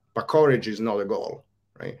 but coverage is not a goal,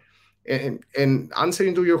 right? And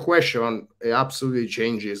answering to your question, it absolutely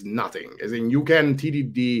changes nothing. As in, you can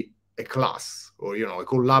TDD a class or, a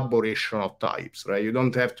collaboration of types, right? You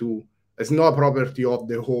don't have to, it's not a property of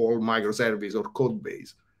the whole microservice or code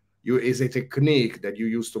base. Is a technique that you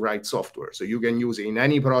use to write software. So you can use it in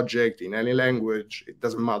any project, in any language. It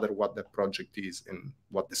doesn't matter what the project is and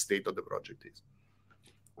what the state of the project is.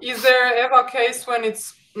 Is there ever a case when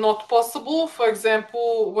it's not possible? For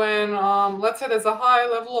example, when, let's say there's a high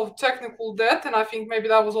level of technical debt, and I think maybe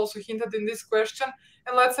that was also hinted in this question.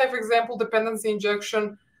 And let's say, for example, dependency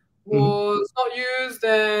injection was not used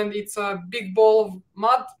and it's a big ball of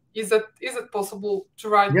mud. Is it possible to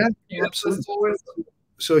write unit tests always?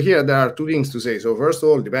 So here there are two things to say. So first of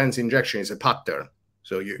all, dependency injection is a pattern.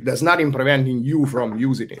 So there's nothing preventing you from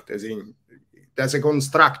using it. As in, there's a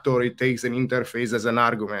constructor, it takes an interface as an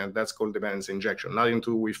argument. That's called dependency injection. Nothing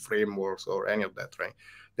to do with frameworks or any of that, right?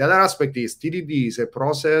 The other aspect is TDD is a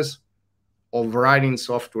process of writing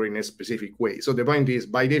software in a specific way. So the point is,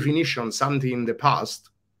 by definition, something in the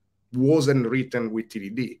past wasn't written with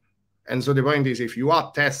TDD. And so the point is, if you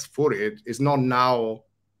add tests for it, it's not now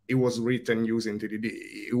it was written using TDD.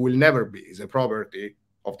 It will never be. It's a property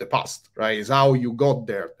of the past, right? It's how you got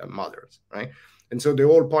there that matters, right? And so the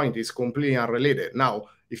whole point is completely unrelated. Now,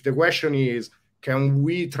 if the question is, can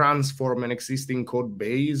we transform an existing code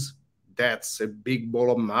base that's a big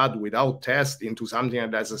ball of mud without test into something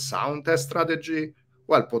that has a sound test strategy?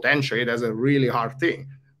 Well, potentially that's a really hard thing,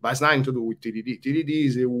 but it's nothing to do with TDD. TDD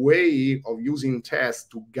is a way of using tests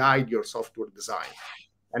to guide your software design.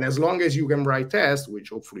 And as long as you can write tests, which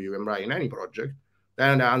hopefully you can write in any project,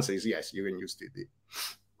 then the answer is yes, you can use TDD.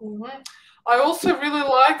 I also really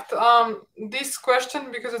liked this question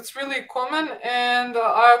because it's really common, and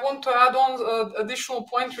I want to add on an additional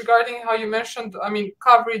point regarding how you mentioned,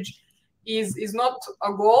 coverage is not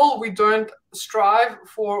a goal. We don't strive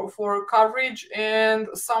for coverage, and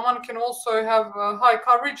someone can also have high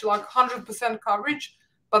coverage, like 100% coverage,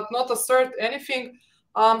 but not assert anything.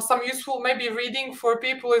 Some useful maybe reading for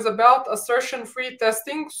people is about assertion-free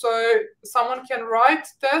testing. So someone can write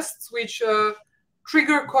tests which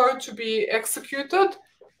trigger code to be executed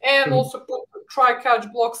and also put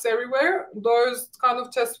try-catch blocks everywhere. Those kind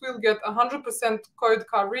of tests will get 100% code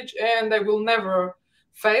coverage and they will never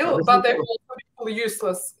fail, but they will also be fully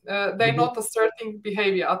useless. They're not asserting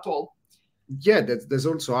behavior at all. Yeah, there's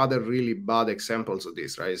also other really bad examples of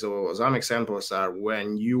this, right? So some examples are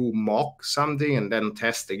when you mock something and then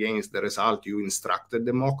test against the result you instructed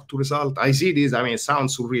the mock to result. I see this, it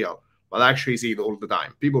sounds surreal, but I actually see it all the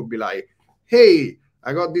time. People be like, hey,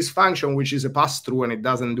 I got this function which is a pass-through and it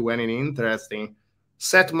doesn't do anything interesting.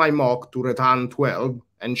 Set my mock to return 12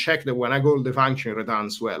 and check that when I call the function, it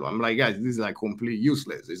returns 12. I'm like, guys, this is like completely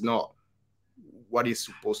useless. It's not what it's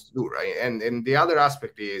supposed to do, right? And the other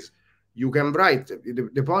aspect is, you can write,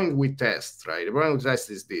 the point with tests, right? The point with tests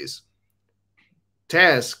is this.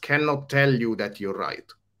 Tests cannot tell you that you're right.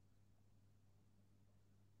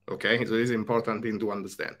 Okay, so this is an important thing to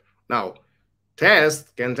understand. Now,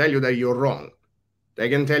 tests can tell you that you're wrong. They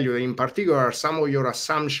can tell you that in particular, some of your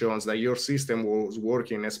assumptions that your system was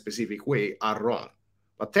working in a specific way are wrong.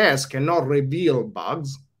 But tests cannot reveal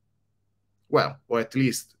bugs. Well, or at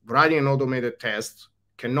least writing an automated test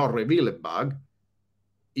cannot reveal a bug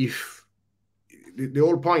if the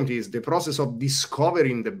whole point is the process of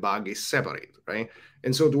discovering the bug is separate, right?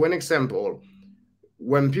 And so to an example,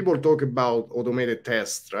 when people talk about automated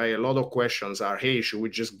tests, right, a lot of questions are, hey, should we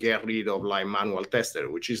just get rid of like manual tester,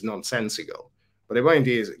 which is nonsensical. But the point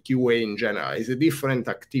is QA in general is a different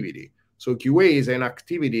activity. So QA is an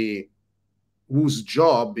activity whose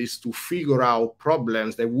job is to figure out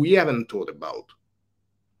problems that we haven't thought about.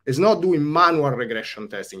 It's not doing manual regression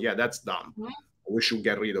testing. Yeah, that's dumb. We should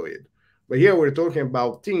get rid of it. But here we're talking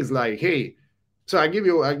about things like, hey, so I give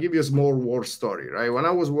you a small war story, right? When I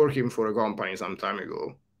was working for a company some time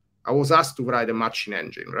ago, I was asked to write a matching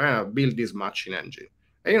engine, right? I built this matching engine.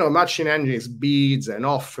 And, you know, matching engine is bids and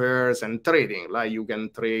offers and trading, like you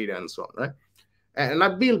can trade and so on, right? And I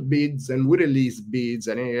built bids and we released bids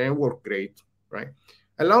and it worked great, right?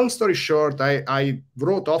 And long story short, I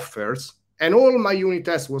wrote offers and all my unit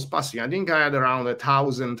tests was passing. I think I had around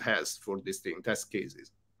 1,000 tests for this thing, test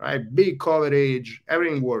cases, right? Big coverage,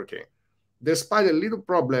 everything working. Despite a little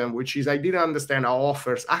problem, which is I didn't understand how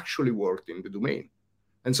offers actually worked in the domain.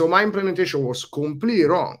 And so my implementation was completely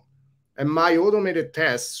wrong. And my automated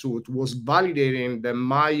test suite was validating that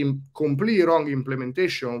my completely wrong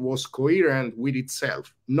implementation was coherent with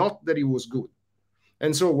itself, not that it was good.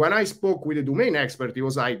 And so when I spoke with the domain expert, he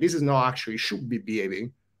was like, this is not actually should be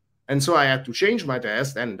behaving. And so I had to change my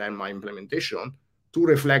test and then my implementation to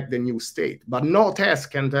reflect the new state. But no test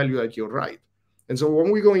can tell you that you're right. And so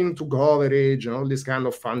when we go into coverage and all this kind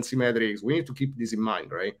of fancy metrics, we need to keep this in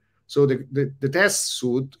mind, right? So the test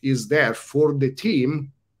suite is there for the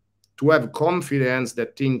team to have confidence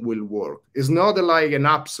that thing will work. It's not like an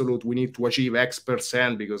absolute, we need to achieve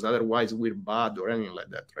X% because otherwise we're bad or anything like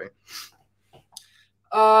that, right?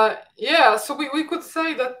 Yeah, so we could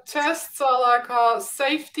say that tests are like a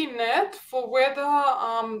safety net for whether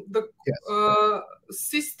the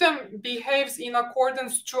system behaves in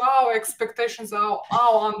accordance to our expectations, our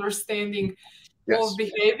understanding of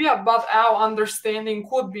behavior, but our understanding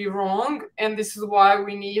could be wrong, and this is why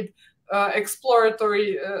we need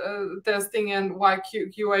exploratory testing and why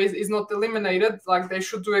QA is not eliminated. Like they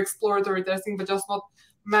should do exploratory testing, but just not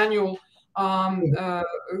manual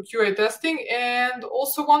QA testing. And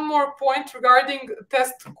also one more point regarding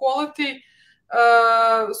test quality.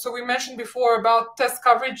 So we mentioned before about test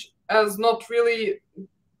coverage as not really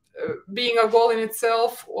being a goal in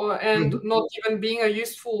itself and not even being a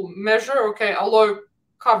useful measure. Okay, a low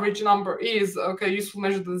coverage number is okay, useful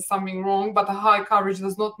measure, there's something wrong, but a high coverage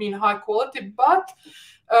does not mean high quality. But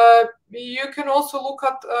you can also look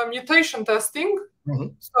at mutation testing.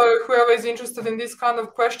 So whoever is interested in this kind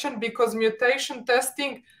of question, because mutation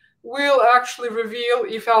testing will actually reveal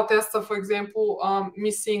if our tests are, for example,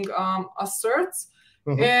 missing asserts.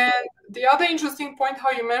 And the other interesting point,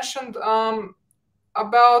 how you mentioned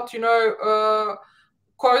about, you know,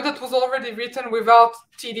 code that was already written without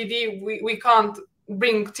TDD, we can't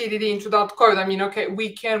bring TDD into that code. I mean, okay,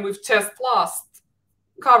 we can with test last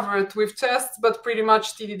cover it with tests, but pretty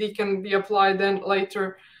much TDD can be applied then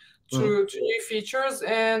later to new features.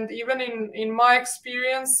 And even in my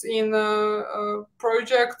experience in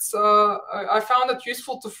projects, I found it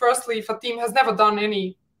useful to firstly, if a team has never done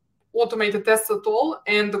any automated tests at all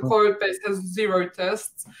and the code base has 0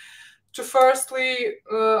 tests, to firstly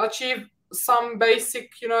achieve some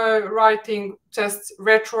basic, you know, writing tests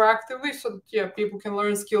retroactively, so that, yeah, people can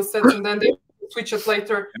learn skill sets and then they switch it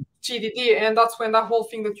later TDD. And that's when that whole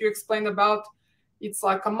thing that you explained about, it's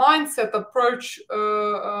like a mindset approach,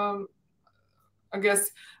 I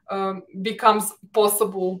guess, becomes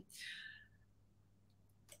possible.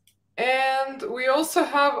 And we also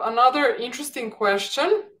have another interesting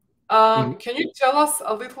question. Can you tell us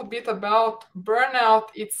a little bit about burnout,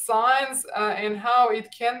 its signs, and how it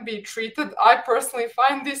can be treated? I personally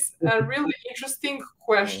find this a really interesting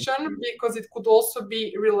question because it could also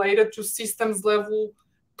be related to systems level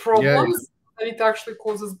problems, and it actually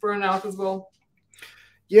causes burnout as well.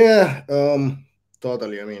 Yeah,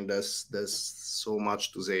 totally. I mean, there's so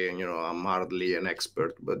much to say, and you know, I'm hardly an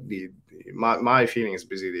expert, but my feeling is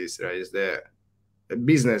basically this, right? Is that a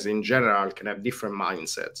business in general can have different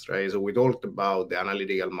mindsets, right? So we talked about the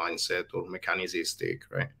analytical mindset or mechanicistic,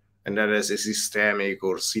 right? And then there's a systemic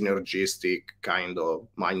or synergistic kind of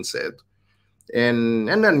mindset. And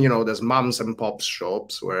then, you know, there's moms and pops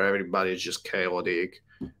shops where everybody's just chaotic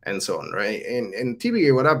and so on, right? And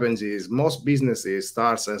typically what happens is most businesses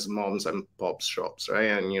starts as moms and pops shops,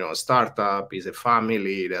 right? And, you know, startup is a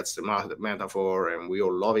family, that's the metaphor, and we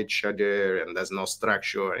all love each other and there's no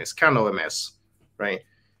structure, and it's kind of a mess, right?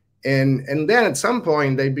 And then at some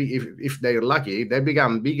point, if they're lucky, they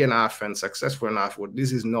become big enough and successful enough where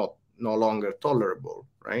this is no longer tolerable,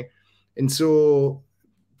 right? And so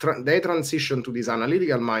they transition to this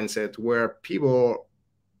analytical mindset where people,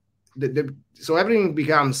 so everything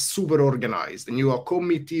becomes super organized, and you have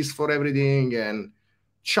committees for everything, and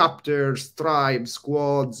chapters, tribes,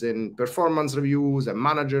 squads, and performance reviews, and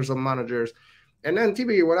managers of managers. And then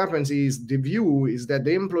typically what happens is the view is that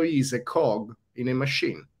the employee is a cog in a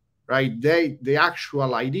machine, right? The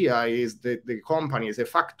actual idea is that the company is a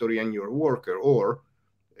factory and you're a worker, or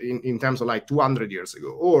in terms of like 200 years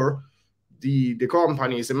ago, or the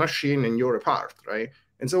company is a machine and you're a part, right?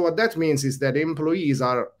 And so what that means is that employees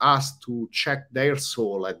are asked to check their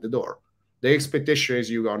soul at the door. The expectation is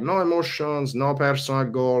you got no emotions, no personal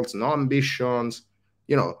goals, no ambitions.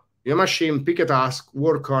 You know, your machine, pick a task,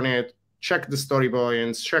 work on it, check the story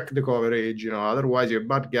points, check the coverage, you know, otherwise you're a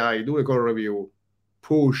bad guy, do a code review,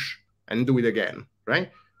 push, and do it again,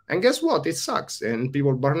 right? And guess what? It sucks, and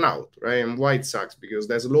people burn out, right? And why it sucks? Because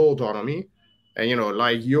there's low autonomy, and you know,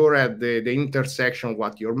 like you're at the intersection of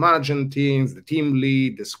what your management teams, the team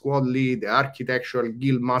lead, the squad lead, the architectural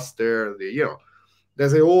guild master, you know,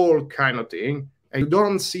 there's a whole kind of thing, and you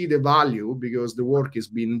don't see the value because the work is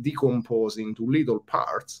being decomposed into little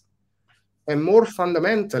parts. And more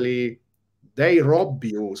fundamentally, they rob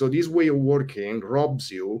you. So this way of working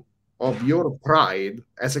robs you of your pride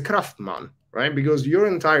as a craftsman, right? Because your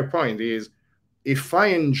entire point is, if I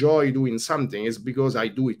enjoy doing something, it's because I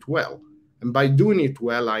do it well. And by doing it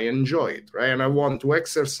well, I enjoy it, right? And I want to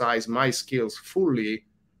exercise my skills fully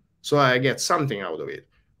so I get something out of it.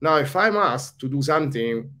 Now, if I'm asked to do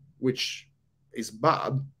something which is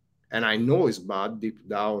bad, and I know it's bad deep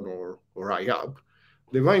down or high up,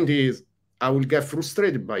 the point is I will get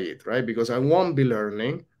frustrated by it, right? Because I won't be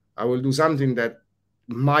learning. I will do something that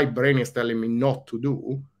my brain is telling me not to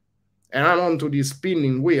do. And I'm onto this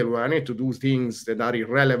spinning wheel where I need to do things that are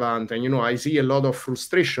irrelevant. And, you know, I see a lot of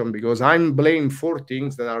frustration because I'm blamed for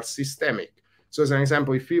things that are systemic. So as an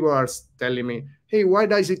example, if people are telling me, hey, why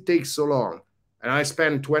does it take so long? And I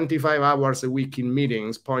spend 25 hours a week in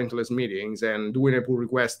meetings, pointless meetings, and doing a pull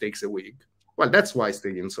request takes a week. Well, that's why it's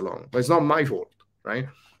taking so long, but it's not my fault, right?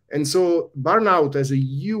 And so burnout has a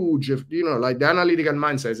huge, you know, like the analytical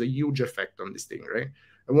mindset has a huge effect on this thing, right?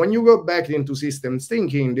 And when you go back into systems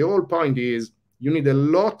thinking, the whole point is you need a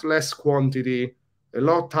lot less quantity, a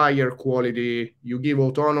lot higher quality. You give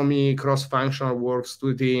autonomy, cross-functional works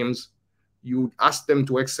to teams. You ask them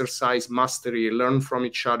to exercise mastery, learn from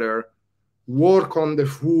each other, work on the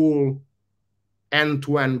full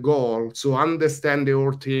end-to-end goal. So understand the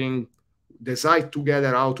whole thing, decide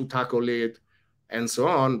together how to tackle it, and so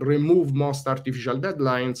on. Remove most artificial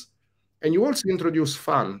deadlines. And you also introduce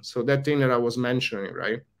fun. So that thing that I was mentioning,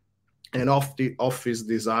 right? And off the office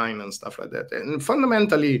design and stuff like that. And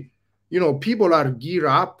fundamentally, you know, people are geared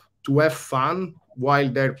up to have fun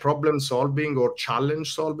while they're problem solving or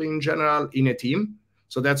challenge solving in general in a team.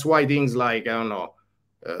 So that's why things like, I don't know,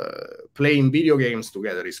 playing video games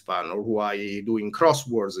together is fun, or why doing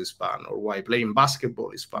crosswords is fun, or why playing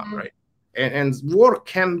basketball is fun, right? And work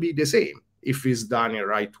can be the same if it's done in the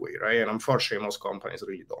right way, right? And unfortunately, most companies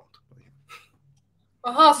really don't.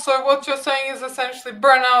 So what you're saying is essentially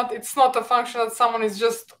burnout. It's not a function that someone is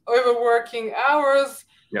just overworking hours,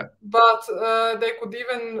 yeah, but they could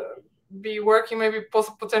even be working maybe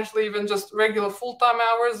potentially even just regular full-time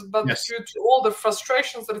hours, but yes, due to all the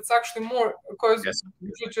frustrations that it's actually more because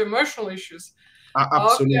due to emotional issues.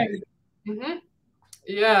 Absolutely. Okay.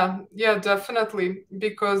 Yeah, definitely.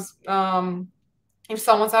 Because if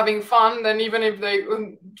someone's having fun, then even if they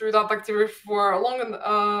do that activity for a long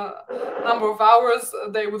number of hours,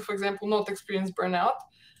 they would, for example, not experience burnout.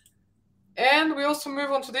 And we also move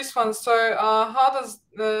on to this one. So how does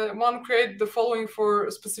one create the following for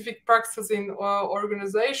specific practices in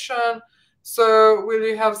organization? So will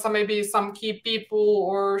you have maybe some key people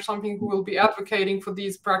or something who will be advocating for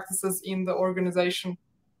these practices in the organization?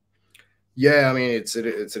 Yeah, I mean, it's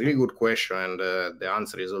a really good question, and the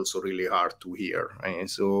answer is also really hard to hear. Right?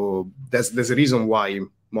 So there's a reason why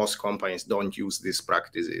most companies don't use these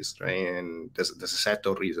practices, right? And there's a set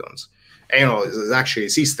of reasons. And, you know, there's actually a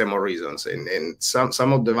system of reasons, and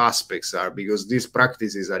some of the aspects are because these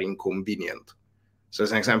practices are inconvenient. So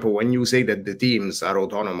as an example, when you say that the teams are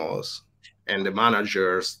autonomous and the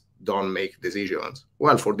managers don't make decisions,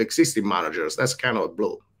 well, for the existing managers, that's kind of a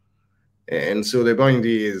blow. And so the point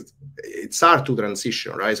is, it's hard to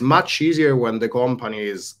transition, right? It's much easier when the company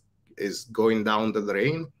is going down the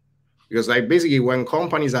drain, because like basically when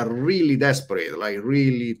companies are really desperate, like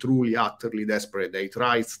really, truly, utterly desperate, they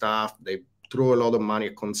try stuff, they throw a lot of money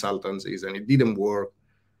at consultancies and it didn't work.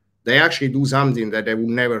 They actually do something that they would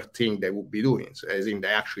never think they would be doing, so as in they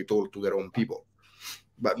actually told to their own people.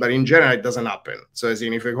 But in general, it doesn't happen. So as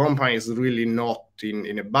in, if a company is really not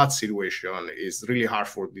in a bad situation, it's really hard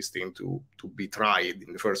for this thing to be tried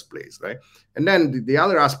in the first place, right? And then the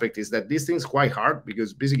other aspect is that this thing's quite hard,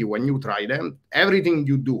 because basically when you try them, everything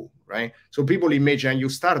you do, right? So people imagine you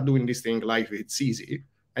start doing this thing like it's easy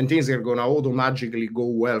and things are going to automatically go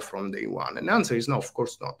well from day one. And the answer is no, of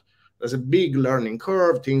course not. There's a big learning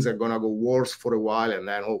curve. Things are going to go worse for a while and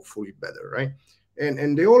then hopefully better, right?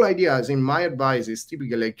 And the whole idea is, in my advice, is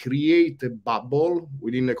typically create a bubble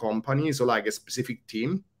within the company, so like a specific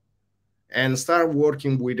team, and start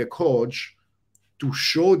working with a coach to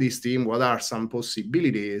show this team what are some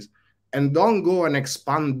possibilities, and don't go and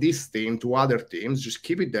expand this team to other teams. Just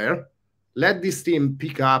keep it there. Let this team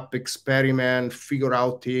pick up, experiment, figure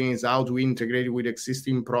out things, how to integrate with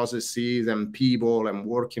existing processes and people, and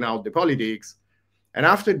working out the politics. And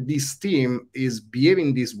after this team is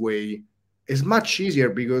behaving this way, it's much easier,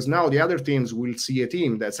 because now the other teams will see a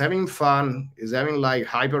team that's having fun, is having like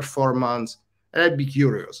high performance, and they'd be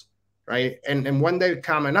curious, right? And when they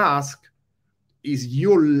come and ask, is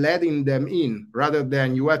you're letting them in, rather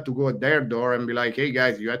than you have to go at their door and be like, hey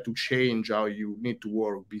guys, you have to change how you need to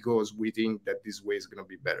work because we think that this way is going to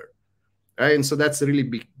be better, right? And so that's a really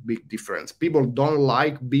big difference. People don't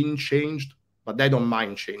like being changed, but they don't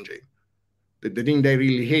mind changing. The thing they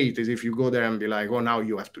really hate is if you go there and be like, oh, now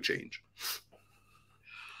you have to change.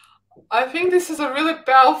 I think this is a really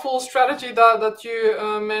powerful strategy that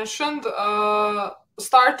you mentioned,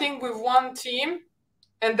 starting with one team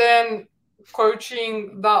and then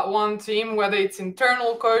coaching that one team, whether it's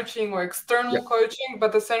internal coaching or external coaching,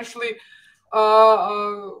 but essentially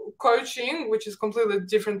coaching, which is completely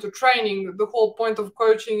different to training. The whole point of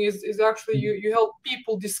coaching is actually you help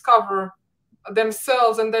people discover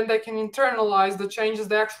themselves, and then they can internalize the changes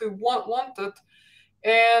they actually wanted,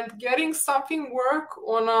 and getting something work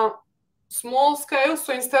on a small scale.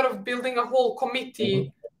 So instead of building a whole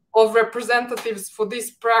committee of representatives for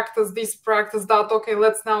this practice, that, okay,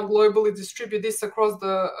 let's now globally distribute this across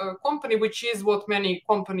the company, which is what many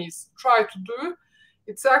companies try to do.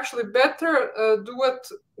 It's actually better do it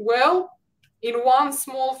well in one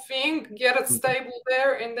small thing, get it stable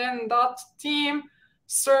there, and then that team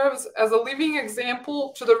serves as a living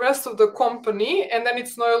example to the rest of the company. And then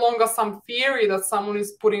it's no longer some theory that someone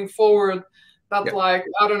is putting forward that like,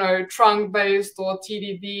 I don't know, trunk-based or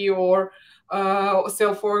TDD or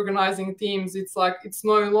self-organizing teams. It's like, it's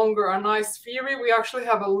no longer a nice theory. We actually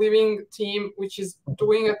have a living team which is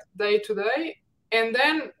doing it day to day. And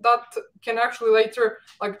then that can actually later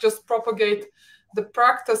like just propagate the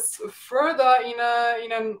practice further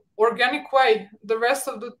in an organic way. The rest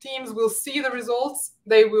of the teams will see the results,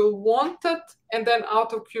 they will want it, and then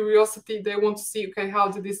out of curiosity they want to see, okay, how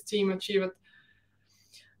did this team achieve it?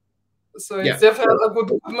 So it's definitely a good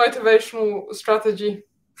motivational strategy.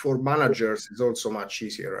 For managers, it's also much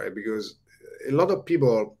easier, right? Because a lot of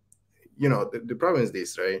people, you know, the problem is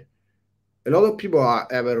this, right? A lot of people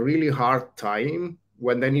have a really hard time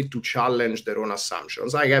when they need to challenge their own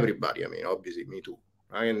assumptions, like everybody. I mean, obviously, me too.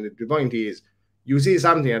 Right? And the point is, you see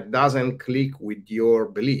something that doesn't click with your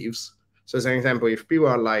beliefs. So, as an example, if people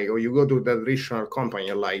are like, or you go to the traditional company,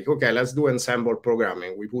 you're like, okay, let's do ensemble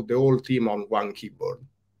programming. We put the whole team on one keyboard.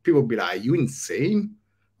 People be like, you insane?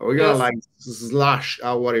 Are we gonna like slash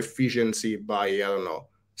our efficiency by, I don't know,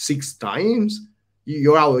 6 times?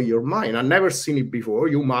 You're out of your mind. I've never seen it before.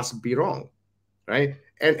 You must be wrong, right?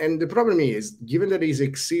 And the problem is, given that it's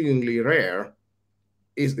exceedingly rare,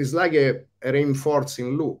 it's like a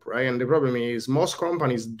reinforcing loop, right? And the problem is most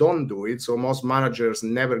companies don't do it, so most managers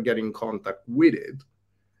never get in contact with it.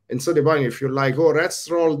 And so the point, if you're like, oh, let's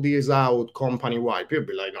roll this out company-wide, people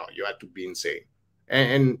be like, no, you have to be insane.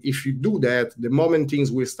 And if you do that, the moment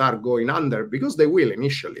things will start going under, because they will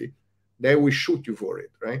initially, they will shoot you for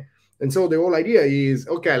it, right? And so the whole idea is,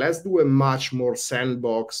 okay, let's do a much more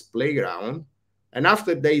sandbox playground. And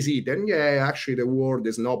after they see, then yeah, actually the world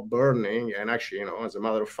is not burning. And actually, you know, as a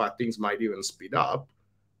matter of fact, things might even speed up.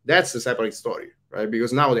 That's a separate story, right?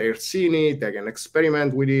 Because now they're seeing it, they can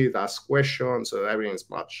experiment with it, ask questions, so everything's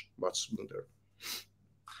much smoother.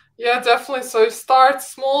 Yeah, definitely. So start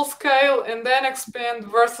small scale and then expand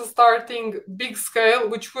versus starting big scale,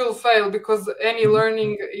 which will fail because any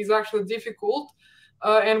learning is actually difficult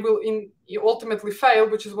and will ultimately fail,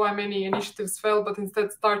 which is why many initiatives fail, but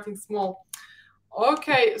instead starting small.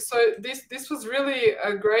 Okay, so this was really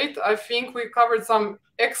great. I think we covered some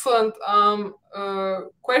excellent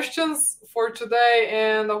questions for today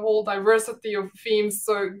and a whole diversity of themes.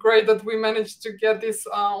 So great that we managed to get this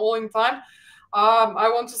all in time. I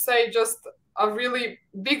want to say just a really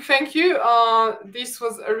big thank you. This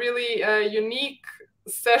was a really unique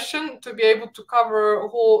session to be able to cover a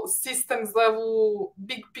whole systems level,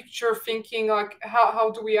 big picture thinking, like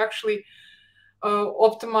how do we actually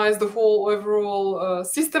optimize the whole overall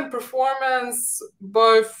system performance,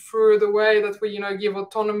 both through the way that we give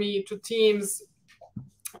autonomy to teams,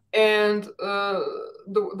 and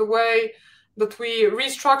the way that we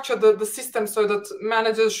restructure the system so that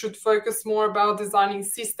managers should focus more about designing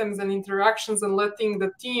systems and interactions and letting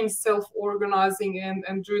the teams self-organizing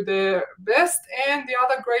and do their best. And the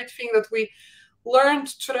other great thing that we learned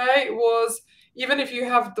today was, even if you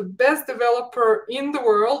have the best developer in the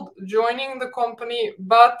world joining the company,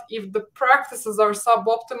 but if the practices are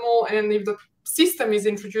suboptimal and if the system is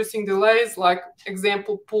introducing delays, like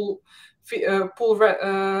example pull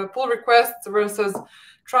requests versus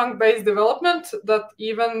trunk-based development, that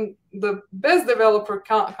even the best developer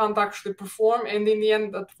can't actually perform, and in the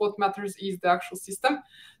end that what matters is the actual system.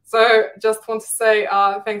 So just want to say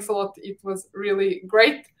thanks a lot. It was really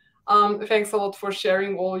great. Thanks a lot for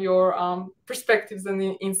sharing all your perspectives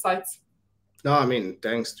and insights. No, I mean,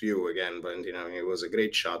 thanks to you again, Valentina. I mean, it was a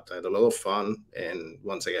great chat. I had a lot of fun. And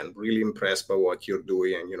once again, really impressed by what you're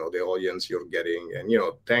doing and, the audience you're getting. And,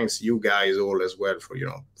 thanks you guys all as well for,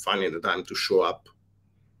 finding the time to show up.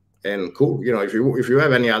 And cool, if you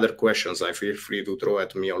have any other questions, I feel free to throw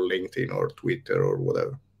at me on LinkedIn or Twitter or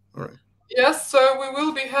whatever. All right. Yes, so we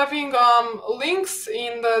will be having links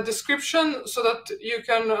in the description so that you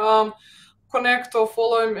can connect or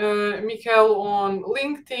follow Michele on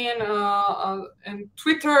LinkedIn and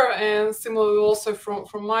Twitter, and similarly also from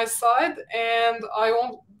my side. And I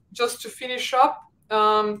want just to finish up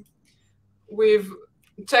with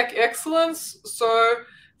tech excellence. So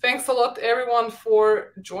thanks a lot everyone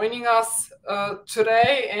for joining us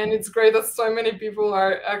today, and it's great that so many people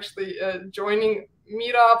are actually joining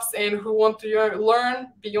meetups and who want to learn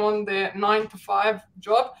beyond their 9-to-5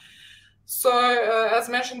 job. So as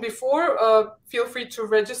mentioned before, feel free to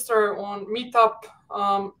register on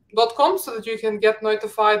meetup.com so that you can get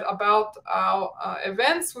notified about our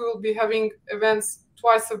events. We will be having events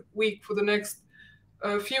twice a week for the next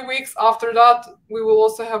few weeks. After that, we will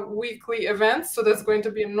also have weekly events. So there's going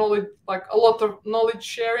to be a lot of knowledge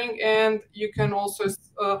sharing, and you can also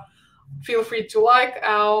feel free to like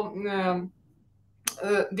our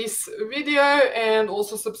this video and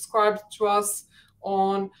also subscribe to us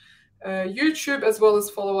on YouTube, as well as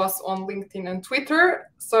follow us on LinkedIn and Twitter.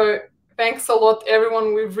 So thanks a lot,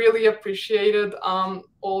 everyone. We've really appreciated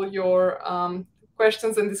all your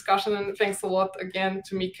questions and discussion, and thanks a lot again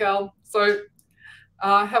to Michele. So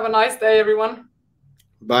have a nice day, everyone.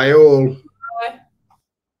 Bye all.